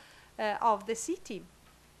 levels of the city.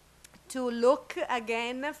 To look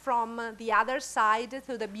again from the other side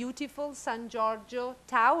to the beautiful San Giorgio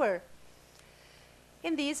Tower.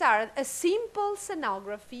 And these are a simple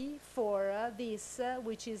scenography for this,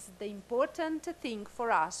 which is the important thing for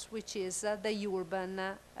us, which is the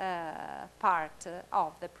urban part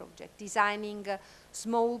of the project. Designing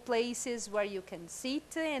small places where you can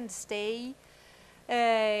sit and stay,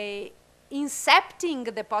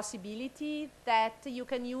 incepting the possibility that you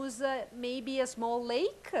can use maybe a small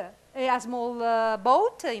lake, a small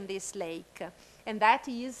boat in this lake. And that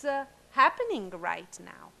is happening right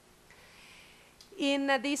now. In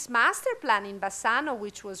this master plan in Bassano,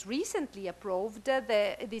 which was recently approved,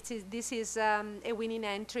 this is a winning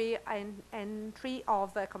entry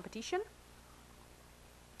of a competition.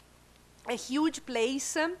 A huge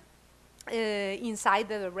place inside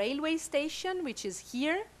the railway station, which is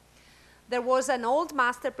here. There was an old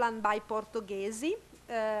master plan by Portoghesi,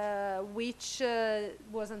 which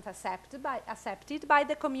wasn't accepted by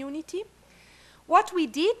the community. What we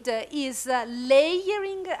did is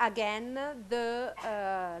layering again the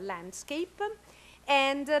landscape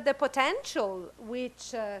and the potential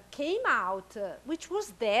which came out, which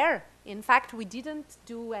was there. In fact, we didn't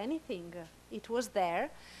do anything. It was there.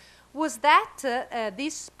 Was that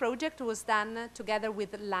this project was done together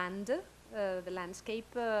with Land, the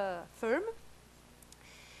landscape firm,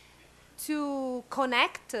 to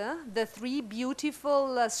connect the 3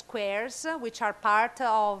 beautiful squares, which are part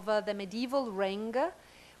of the medieval ring,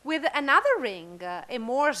 with another ring, a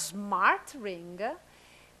more smart ring,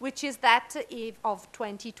 which is that of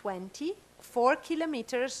 2020, 4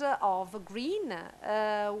 kilometers of green,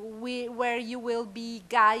 where you will be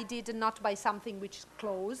guided not by something which is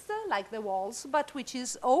closed, like the walls, but which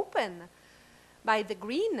is open by the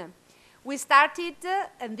green. We started,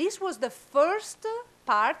 and this was the first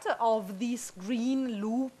part of this green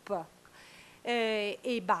loop,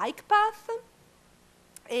 a bike path,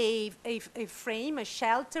 a frame, a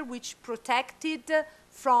shelter which protected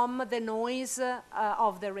from the noise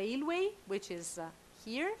of the railway, which is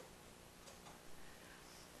here.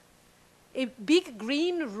 A big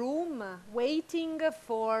green room waiting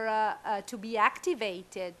for to be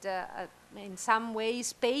activated, in some way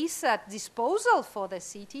space at disposal for the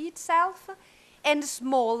city itself, and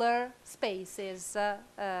smaller spaces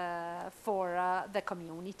for the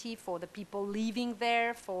community, for the people living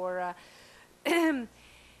there, for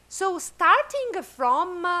so starting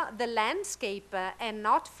from the landscape and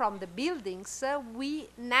not from the buildings, we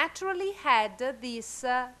naturally had this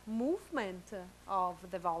movement of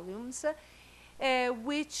the volumes,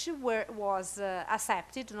 which was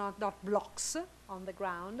accepted, not blocks on the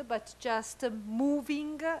ground, but just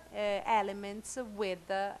moving elements with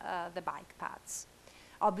the bike paths.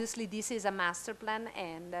 Obviously, this is a master plan,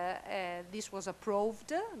 and this was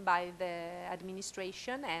approved by the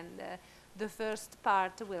administration, and the first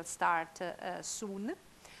part will start soon.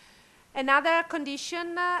 Another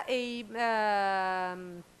condition, a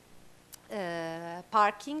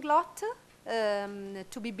parking lot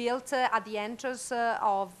to be built at the entrance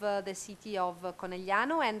of the city of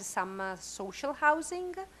Conegliano, and some social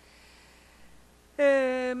housing.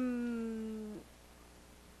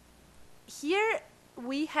 Here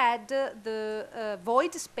we had the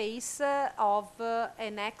void space of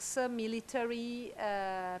an ex-military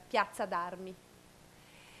Piazza d'Armi.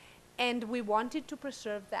 And we wanted to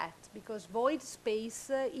preserve that, because void space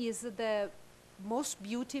is the most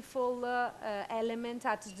beautiful element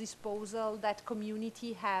at disposal that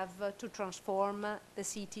community have to transform the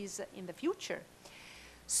cities in the future.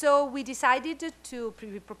 So we decided to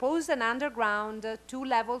propose an underground, 2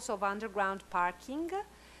 levels of underground parking,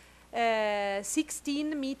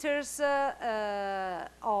 16 meters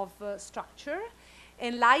of structure,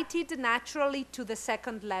 and lighted naturally to the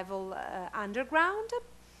 2nd level underground.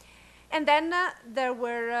 And then there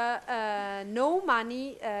were no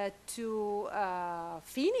money to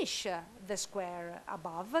finish the square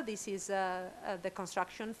above. This is the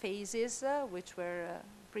construction phases, which were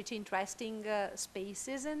pretty interesting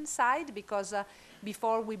spaces inside, because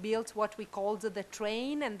before we built what we called the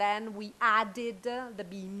train, and then we added the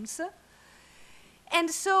beams. And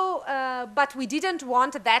so, but we didn't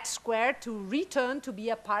want that square to return to be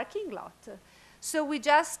a parking lot. So we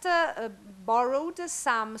just borrowed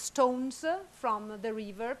some stones from the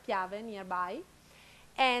river Piave nearby,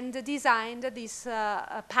 and designed this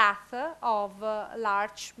path of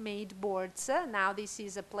larch made boards. Now this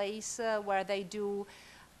is a place where they do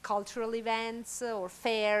cultural events or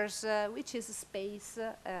fairs, which is a space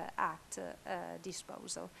at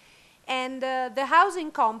disposal. And the housing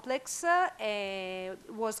complex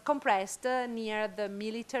was compressed near the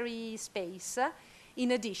military space.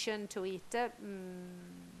 In addition to it, the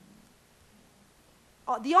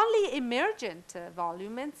only emergent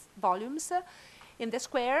volumes in the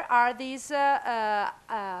square are these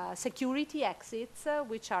security exits,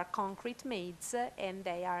 which are concrete made, and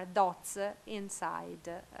they are dots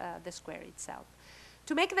inside the square itself.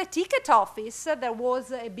 To make the ticket office, there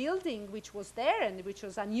was a building which was there and which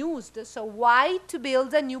was unused. So why to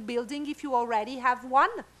build a new building if you already have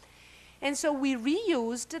one? And so we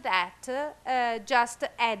reused that, just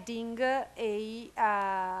adding a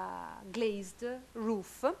glazed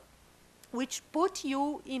roof, which put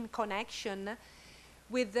you in connection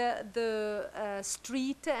with the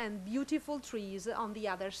street and beautiful trees on the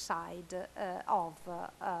other side of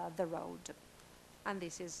the road. And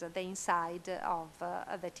this is the inside of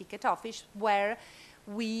the ticket office, where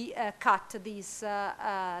we cut this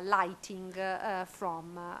lighting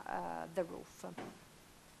from the roof.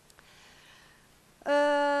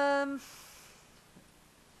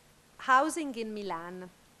 Housing in Milan.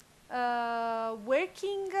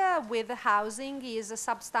 Working with housing is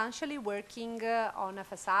substantially working on a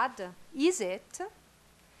facade. Is it?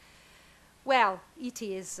 Well, it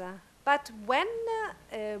is. But when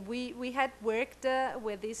we had worked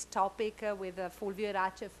with this topic with Fulvio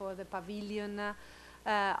Erace for the pavilion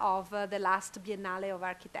of the last Biennale of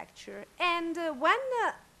Architecture, and when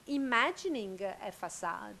imagining a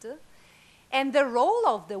facade and the role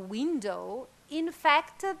of the window, in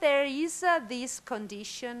fact, there is this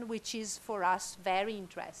condition which is for us very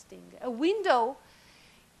interesting. A window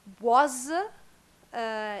was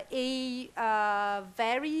a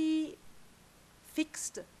very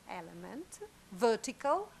fixed element,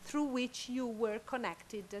 vertical, through which you were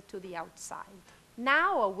connected to the outside.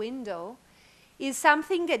 Now a window is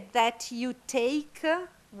something that you take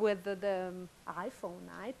with the iPhone,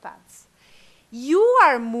 iPads, you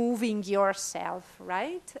are moving yourself,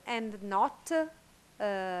 right? And not,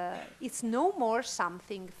 it's no more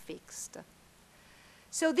something fixed.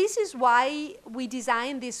 So this is why we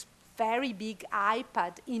designed this very big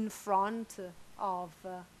iPad in front of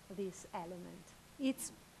this element.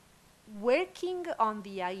 It's working on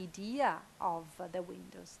the idea of the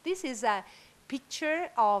windows. This is a picture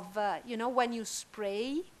of, you know, when you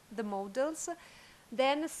spray the models,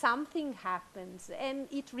 then something happens. And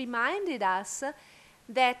it reminded us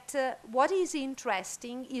that what is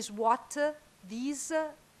interesting is what these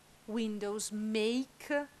windows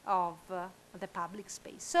make of the public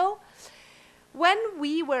space. So when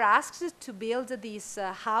we were asked to build this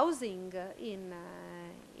housing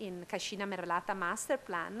in Cascina Merlata master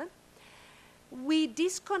plan, we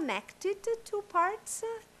disconnected two parts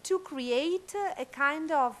to create a kind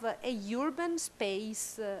of a urban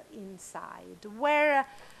space inside, where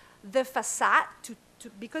the facade,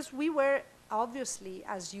 because we were obviously,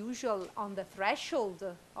 as usual, on the threshold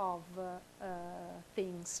of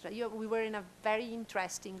things. We were in a very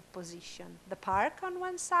interesting position. The park on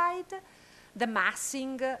one side, the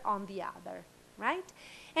massing on the other, right?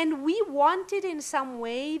 And we wanted in some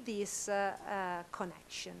way this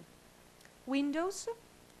connection. Windows,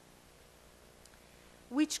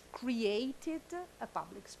 which created a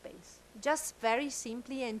public space, just very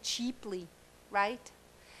simply and cheaply, right?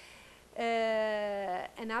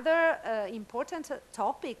 Another important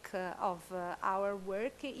topic of our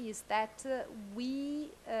work is that we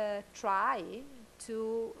try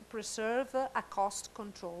to preserve a cost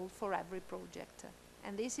control for every project.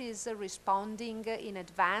 And this is responding in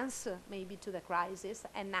advance maybe to the crisis,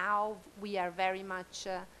 and now we are very much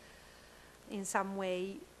in some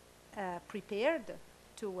way prepared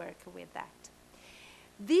to work with that.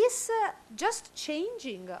 This just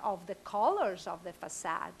changing of the colors of the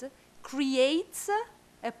facade creates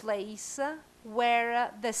a place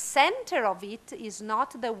where the center of it is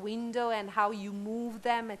not the window and how you move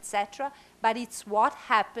them, etc., but it's what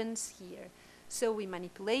happens here. So we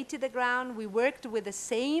manipulated the ground, we worked with the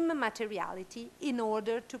same materiality in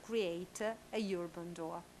order to create a urban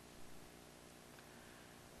door.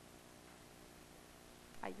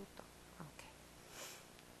 Aiuto. Okay.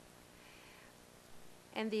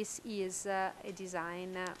 And this is a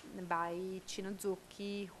design by Cino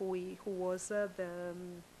Zucchi, who was the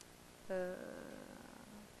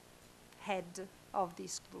head of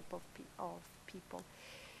this group of people.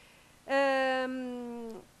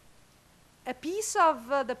 A piece of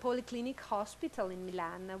the Polyclinic Hospital in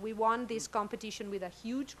Milan. We won this competition with a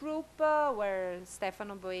huge group where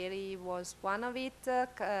Stefano Boeri was one of it.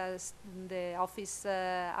 The office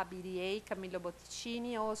ABDA, Camillo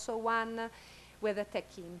Botticini, also won with a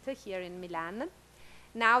Tech Int here in Milan.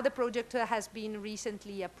 Now the project has been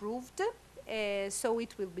recently approved, so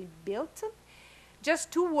it will be built.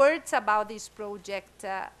 Just two words about this project.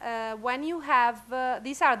 When you have,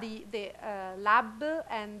 these are the lab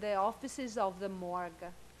and the offices of the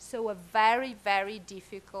morgue, so a very, very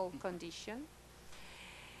difficult condition.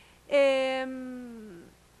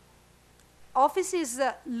 Offices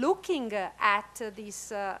looking at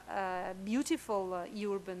this beautiful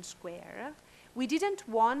urban square, we didn't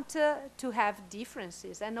want to have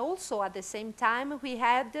differences, and also at the same time we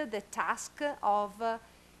had the task of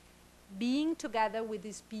being together with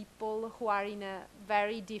these people who are in a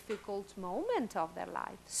very difficult moment of their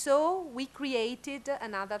life. So we created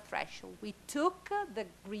another threshold. We took the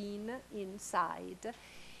green inside,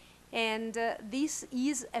 and this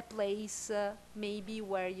is a place maybe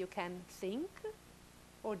where you can think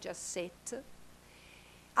or just sit,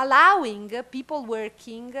 allowing people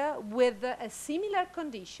working with a similar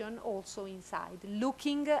condition also inside,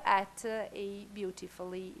 looking at a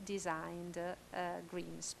beautifully designed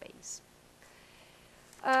green space.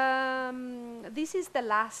 This is the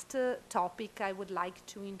last topic I would like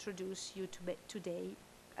to introduce you to today.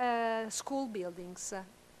 School buildings.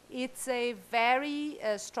 It's a very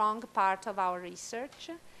strong part of our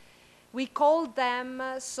research. We call them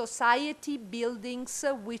society buildings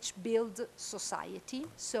which build society,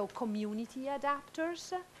 so community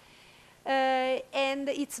adapters. And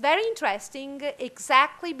it's very interesting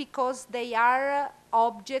exactly because they are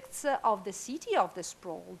objects of the city of the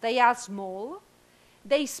sprawl. They are small.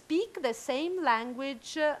 They speak the same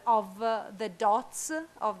language of the dots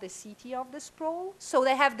of the city of the sprawl. So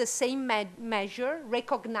they have the same measure,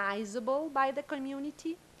 recognizable by the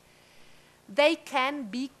community. They can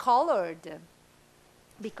be colored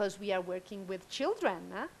because we are working with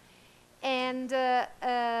children. And,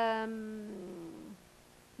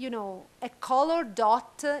 you know, a color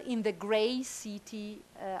dot in the gray city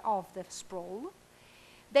of the sprawl.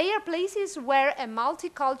 They are places where a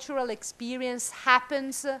multicultural experience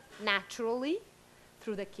happens naturally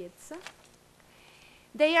through the kids.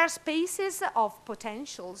 They are spaces of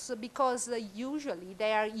potentials because usually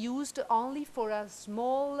they are used only for a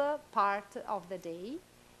small part of the day.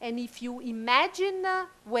 And if you imagine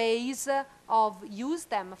ways of use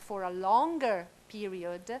them for a longer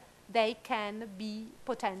period, they can be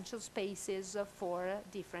potential spaces for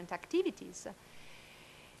different activities.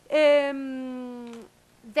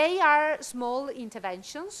 They are small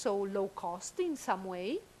interventions, so low cost in some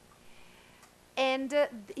way. And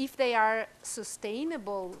if they are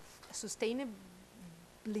sustainably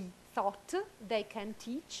thought, they can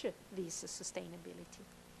teach this sustainability.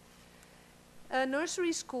 A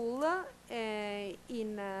nursery school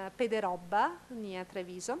in Pederobba, near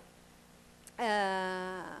Treviso.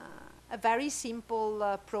 A very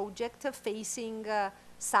simple project facing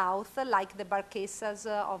south, like the Barchesas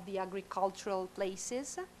of the agricultural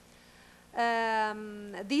places.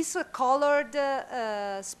 This colored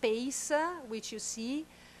space, which you see,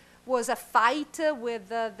 was a fight with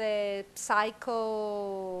the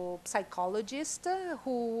psychologist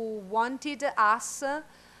who wanted us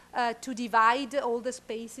to divide all the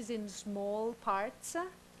spaces in small parts.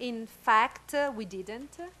 In fact, we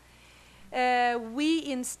didn't. We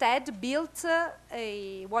instead built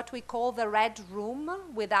what we call the red room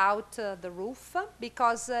without the roof,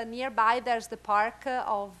 because nearby there's the park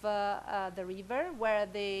of the river where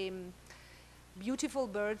the beautiful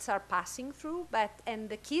birds are passing through, and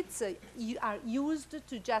the kids are used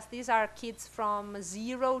to these are kids from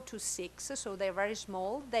 0 to 6, so they're very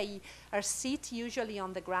small. They are sit usually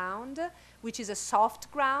on the ground, which is a soft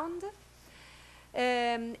ground.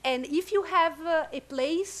 And if you have a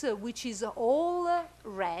place which is all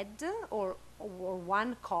red or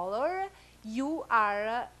one color, you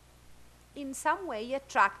are in some way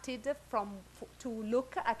attracted to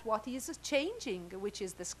look at what is changing, which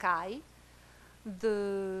is the sky,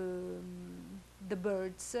 the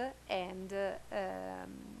birds, and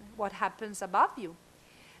what happens above you.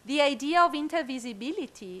 The idea of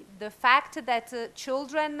intervisibility, the fact that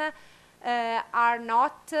children are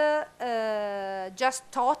not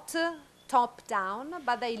just taught top down,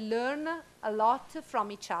 but they learn a lot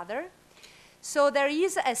from each other. So there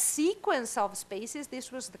is a sequence of spaces.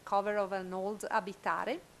 This was the cover of an old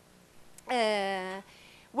Abitare,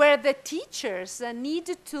 where the teachers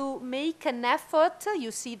need to make an effort.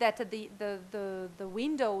 You see that the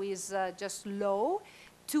window is just low,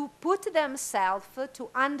 to put themselves to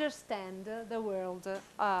understand the world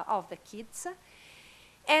of the kids.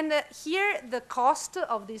 And here the cost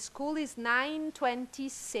of this school is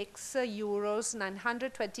 926 euros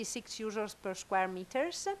per square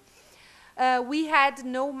meters. We had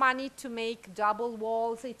no money to make double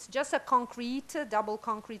walls. It's just a double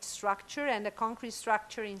concrete structure and a concrete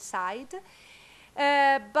structure inside.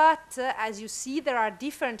 But as you see, there are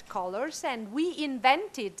different colors, and we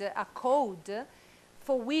invented a code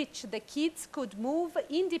for which the kids could move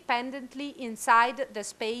independently inside the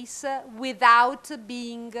space without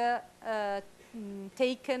being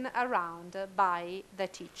taken around by the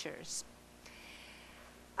teachers.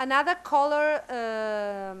 Another color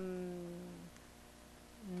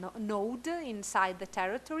node inside the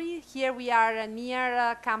territory. Here we are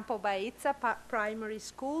near Campo Baezza Primary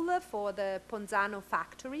School for the Ponzano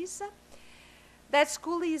factories. That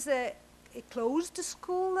school is a closed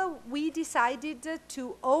school. We decided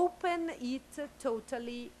to open it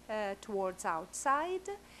totally towards outside,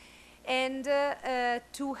 and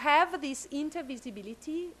to have this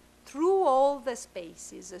intervisibility through all the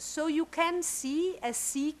spaces, so you can see a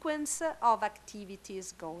sequence of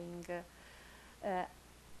activities going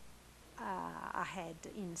ahead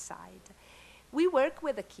inside. We work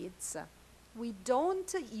with the kids. We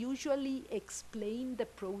don't usually explain the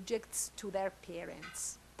projects to their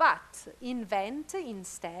parents, but invent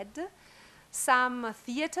instead some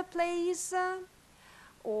theater plays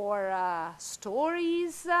or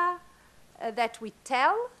stories that we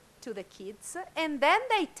tell to the kids, and then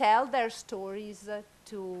they tell their stories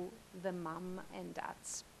to the mom and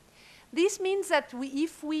dads. This means that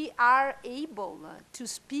if we are able to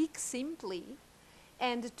speak simply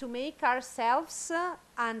and to make ourselves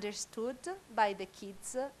understood by the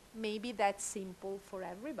kids, maybe that's simple for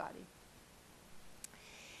everybody.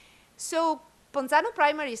 So Ponzano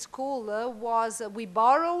Primary School we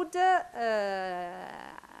borrowed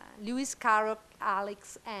Lewis Carroll,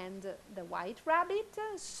 Alex, and the White Rabbit,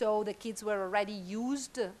 so the kids were already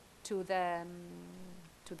used to the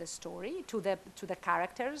story, to the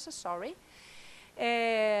characters. Sorry.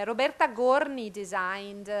 Roberta Gorni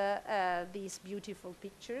designed these beautiful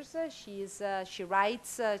pictures. She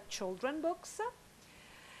writes children books.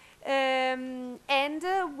 And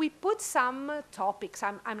we put some topics.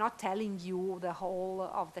 I'm not telling you the whole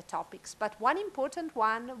of the topics, but one important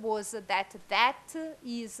one was that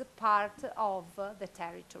is part of the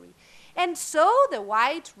territory. And so the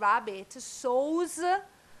White Rabbit shows,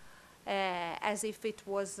 as if it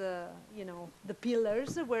was, you know, the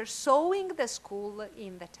pillars were showing the school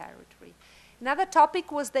in the territory. Another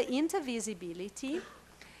topic was the intervisibility.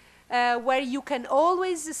 Where you can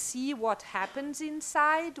always see what happens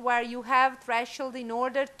inside, where you have threshold in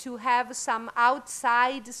order to have some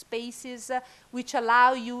outside spaces which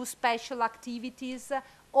allow you special activities,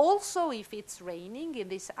 also if it's raining in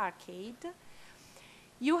this arcade.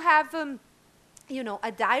 You have, you know,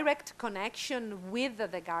 a direct connection with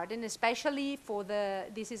the garden, especially for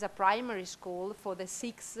this is a primary school, for the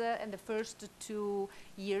 6th and the first 2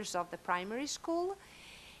 years of the primary school.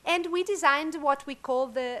 And we designed what we call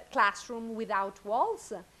the classroom without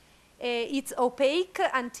walls. It's opaque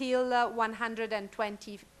until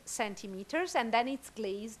 120 centimeters, and then it's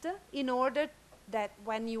glazed in order that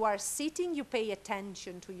when you are sitting, you pay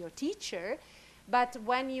attention to your teacher, but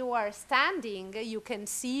when you are standing, you can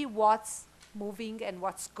see what's moving and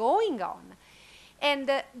what's going on. And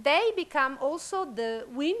they become also the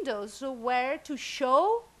windows where to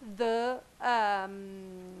show the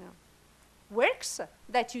works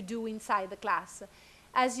that you do inside the class.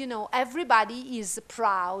 As you know, everybody is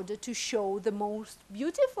proud to show the most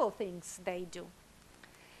beautiful things they do.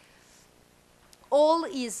 All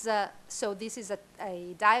is, so this is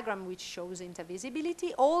a diagram which shows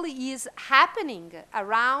intervisibility. All is happening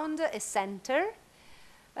around a center,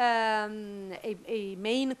 a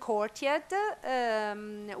main courtyard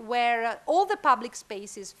where all the public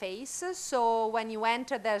spaces face. So when you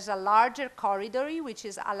enter, there's a larger corridor which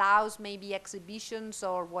allows maybe exhibitions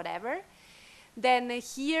or whatever. Then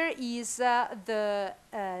here is the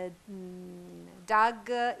dug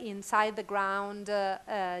inside the ground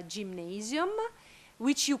gymnasium,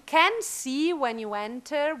 which you can see when you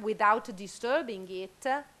enter without disturbing it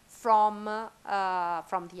from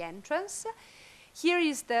the entrance. Here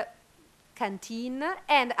is the canteen,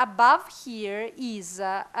 and above here is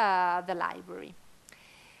the library.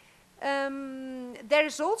 There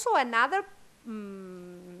is also another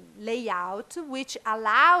layout which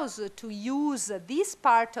allows to use this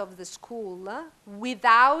part of the school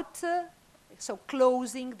without so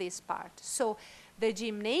closing this part. So the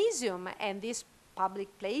gymnasium and this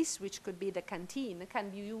public place, which could be the canteen, can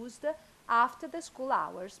be used after the school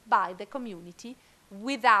hours by the community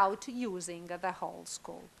without using the whole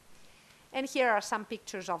school. And here are some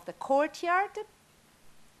pictures of the courtyard.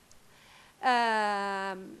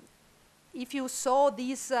 If you saw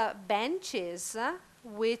these benches,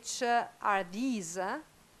 which are these,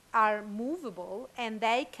 are movable, and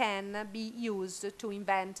they can be used to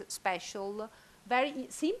invent special, very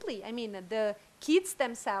simply, I mean, the kids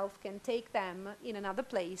themselves can take them in another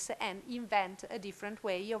place and invent a different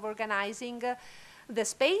way of organizing the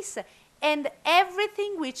space. And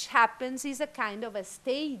everything which happens is a kind of a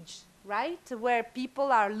stage, right? Where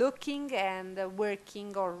people are looking and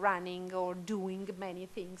working or running or doing many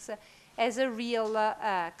things as a real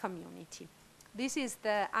community. This is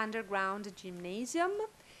the underground gymnasium.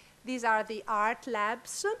 These are the art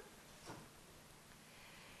labs,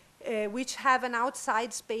 which have an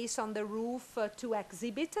outside space on the roof to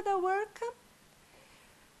exhibit the work.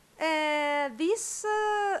 This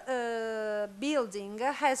building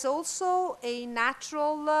has also a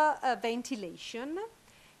natural ventilation,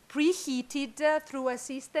 preheated through a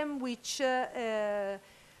system which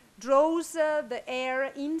draws the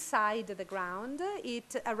air inside the ground.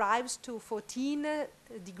 It arrives to 14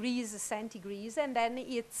 degrees centigrade, and then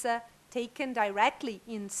it's taken directly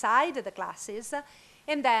inside the classes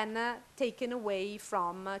and then taken away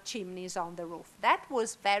from chimneys on the roof. That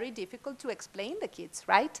was very difficult to explain the kids,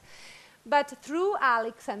 right? But through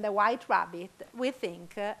Alex and the White Rabbit, we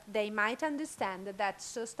think they might understand that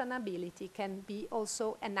sustainability can be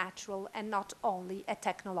also a natural and not only a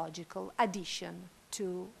technological addition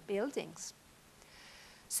to buildings.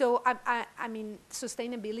 So, I mean,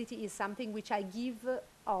 sustainability is something which I give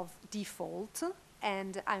of default,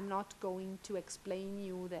 and I'm not going to explain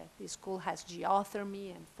you that this school has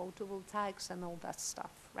geothermy and photovoltaics and all that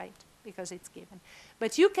stuff, right? Because it's given.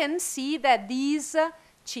 But you can see that these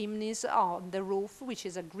chimneys on the roof, which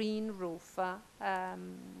is a green roof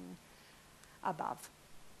above.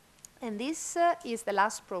 And this is the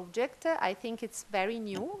last project. I think it's very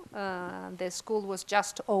new. The school was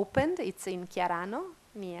just opened. It's in Chiarano,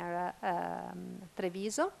 near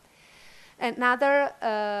Treviso. Another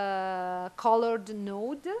colored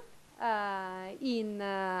node in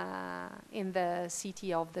the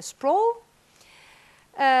city of the sprawl.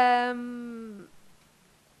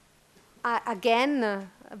 Again,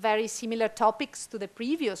 very similar topics to the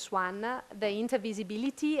previous one, the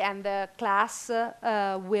intervisibility and the class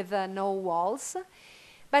with no walls.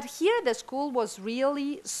 But here the school was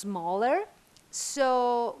really smaller,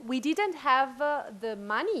 so we didn't have the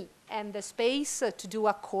money and the space to do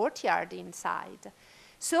a courtyard inside.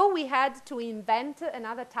 So we had to invent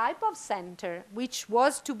another type of center, which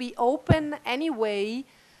was to be open anyway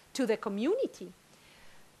to the community.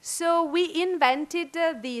 So we invented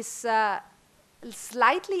this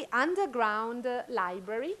slightly underground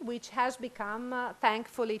library, which has become,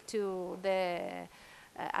 thankfully to the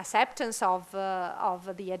acceptance of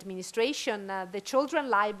the administration, the children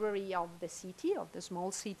library of the city, of the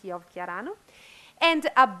small city of Chiarano. And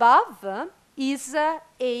above is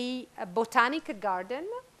a botanic garden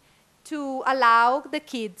to allow the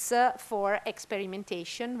kids for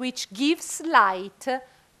experimentation, which gives light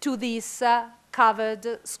to this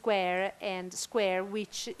covered square,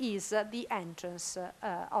 which is the entrance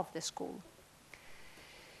of the school.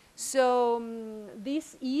 So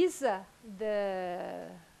this is a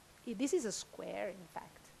square, in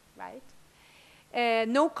fact, right?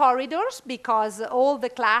 No corridors, because all the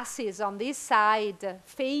classes on this side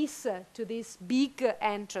face to this big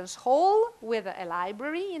entrance hall with a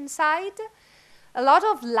library inside. A lot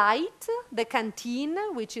of light, the canteen,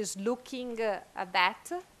 which is looking at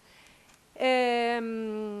that.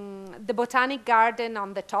 The botanic garden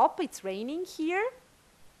on the top, it's raining here.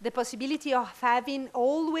 The possibility of having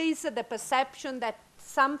always the perception that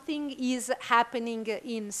something is happening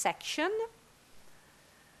in section.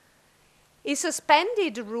 A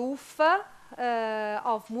suspended roof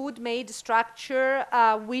of wood-made structure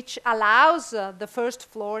which allows the first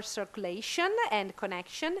floor circulation and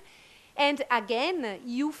connection. And again,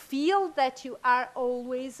 you feel that you are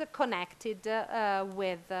always connected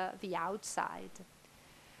with the outside.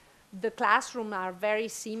 The classrooms are very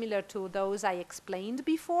similar to those I explained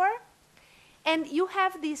before. And you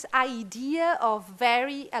have this idea of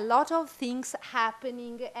a lot of things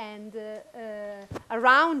happening and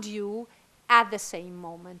around you at the same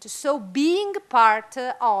moment. So being part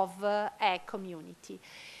of a community.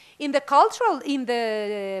 In the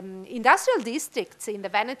industrial districts in the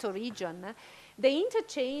Veneto region, the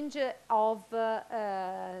interchange of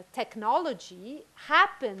technology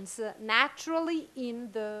happens naturally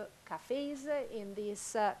in the cafes, in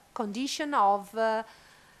this condition of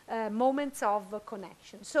moments of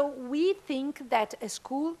connection. So we think that a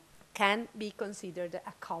school can be considered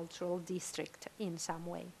a cultural district in some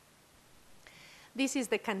way. This is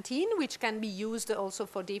the canteen, which can be used also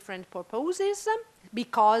for different purposes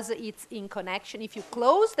because it's in connection. If you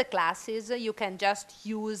close the classes, you can just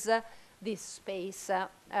use this space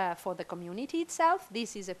for the community itself.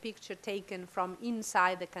 This is a picture taken from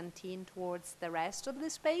inside the canteen towards the rest of the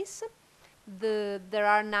space. There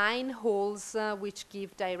are 9 halls which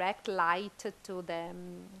give direct light to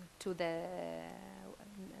the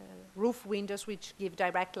roof windows, which give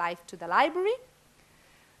direct light to the library.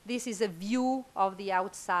 This is a view of the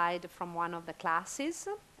outside from one of the classes,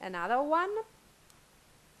 another one.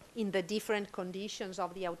 In the different conditions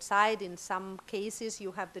of the outside, in some cases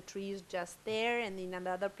you have the trees just there, and in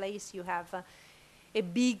another place you have a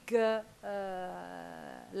big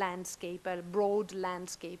landscape, a broad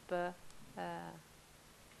landscape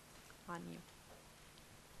on you.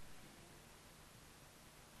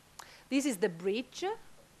 This is the bridge.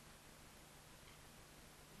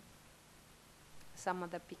 Some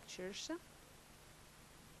of the pictures.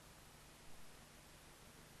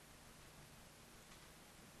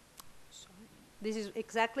 This is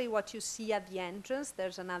exactly what you see at the entrance.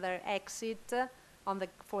 There's another exit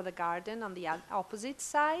for the garden on the opposite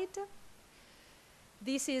side.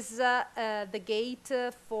 This is the gate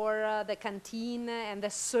for the canteen and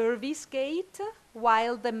the service gate,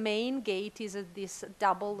 while the main gate is this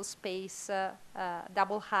double space,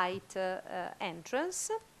 double height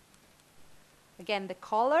entrance. Again, the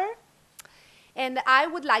color. And I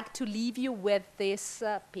would like to leave you with this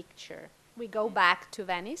picture. We go back to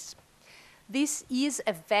Venice. This is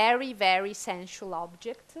a very, very sensual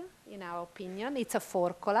object, in our opinion. It's a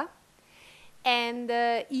forcola. And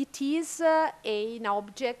it is an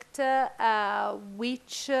object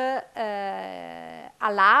which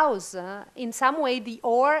allows, in some way, the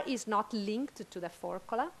ore is not linked to the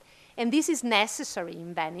forcola. And this is necessary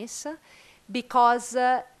in Venice, because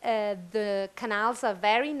the canals are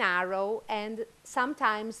very narrow, and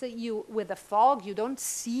sometimes with the fog you don't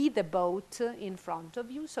see the boat in front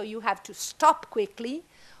of you, so you have to stop quickly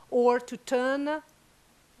or to turn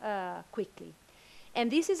quickly.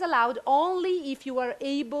 And this is allowed only if you are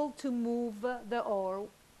able to move the ore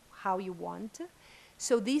how you want.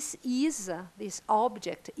 So this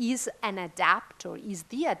object is an adapter, is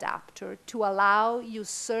the adapter to allow you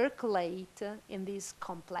circulate in this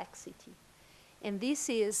complexity. And this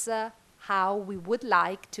is how we would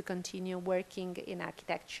like to continue working in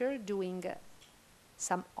architecture, doing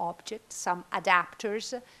some objects, some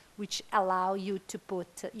adapters, which allow you to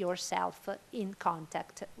put yourself in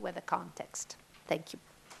contact with the context. Thank you.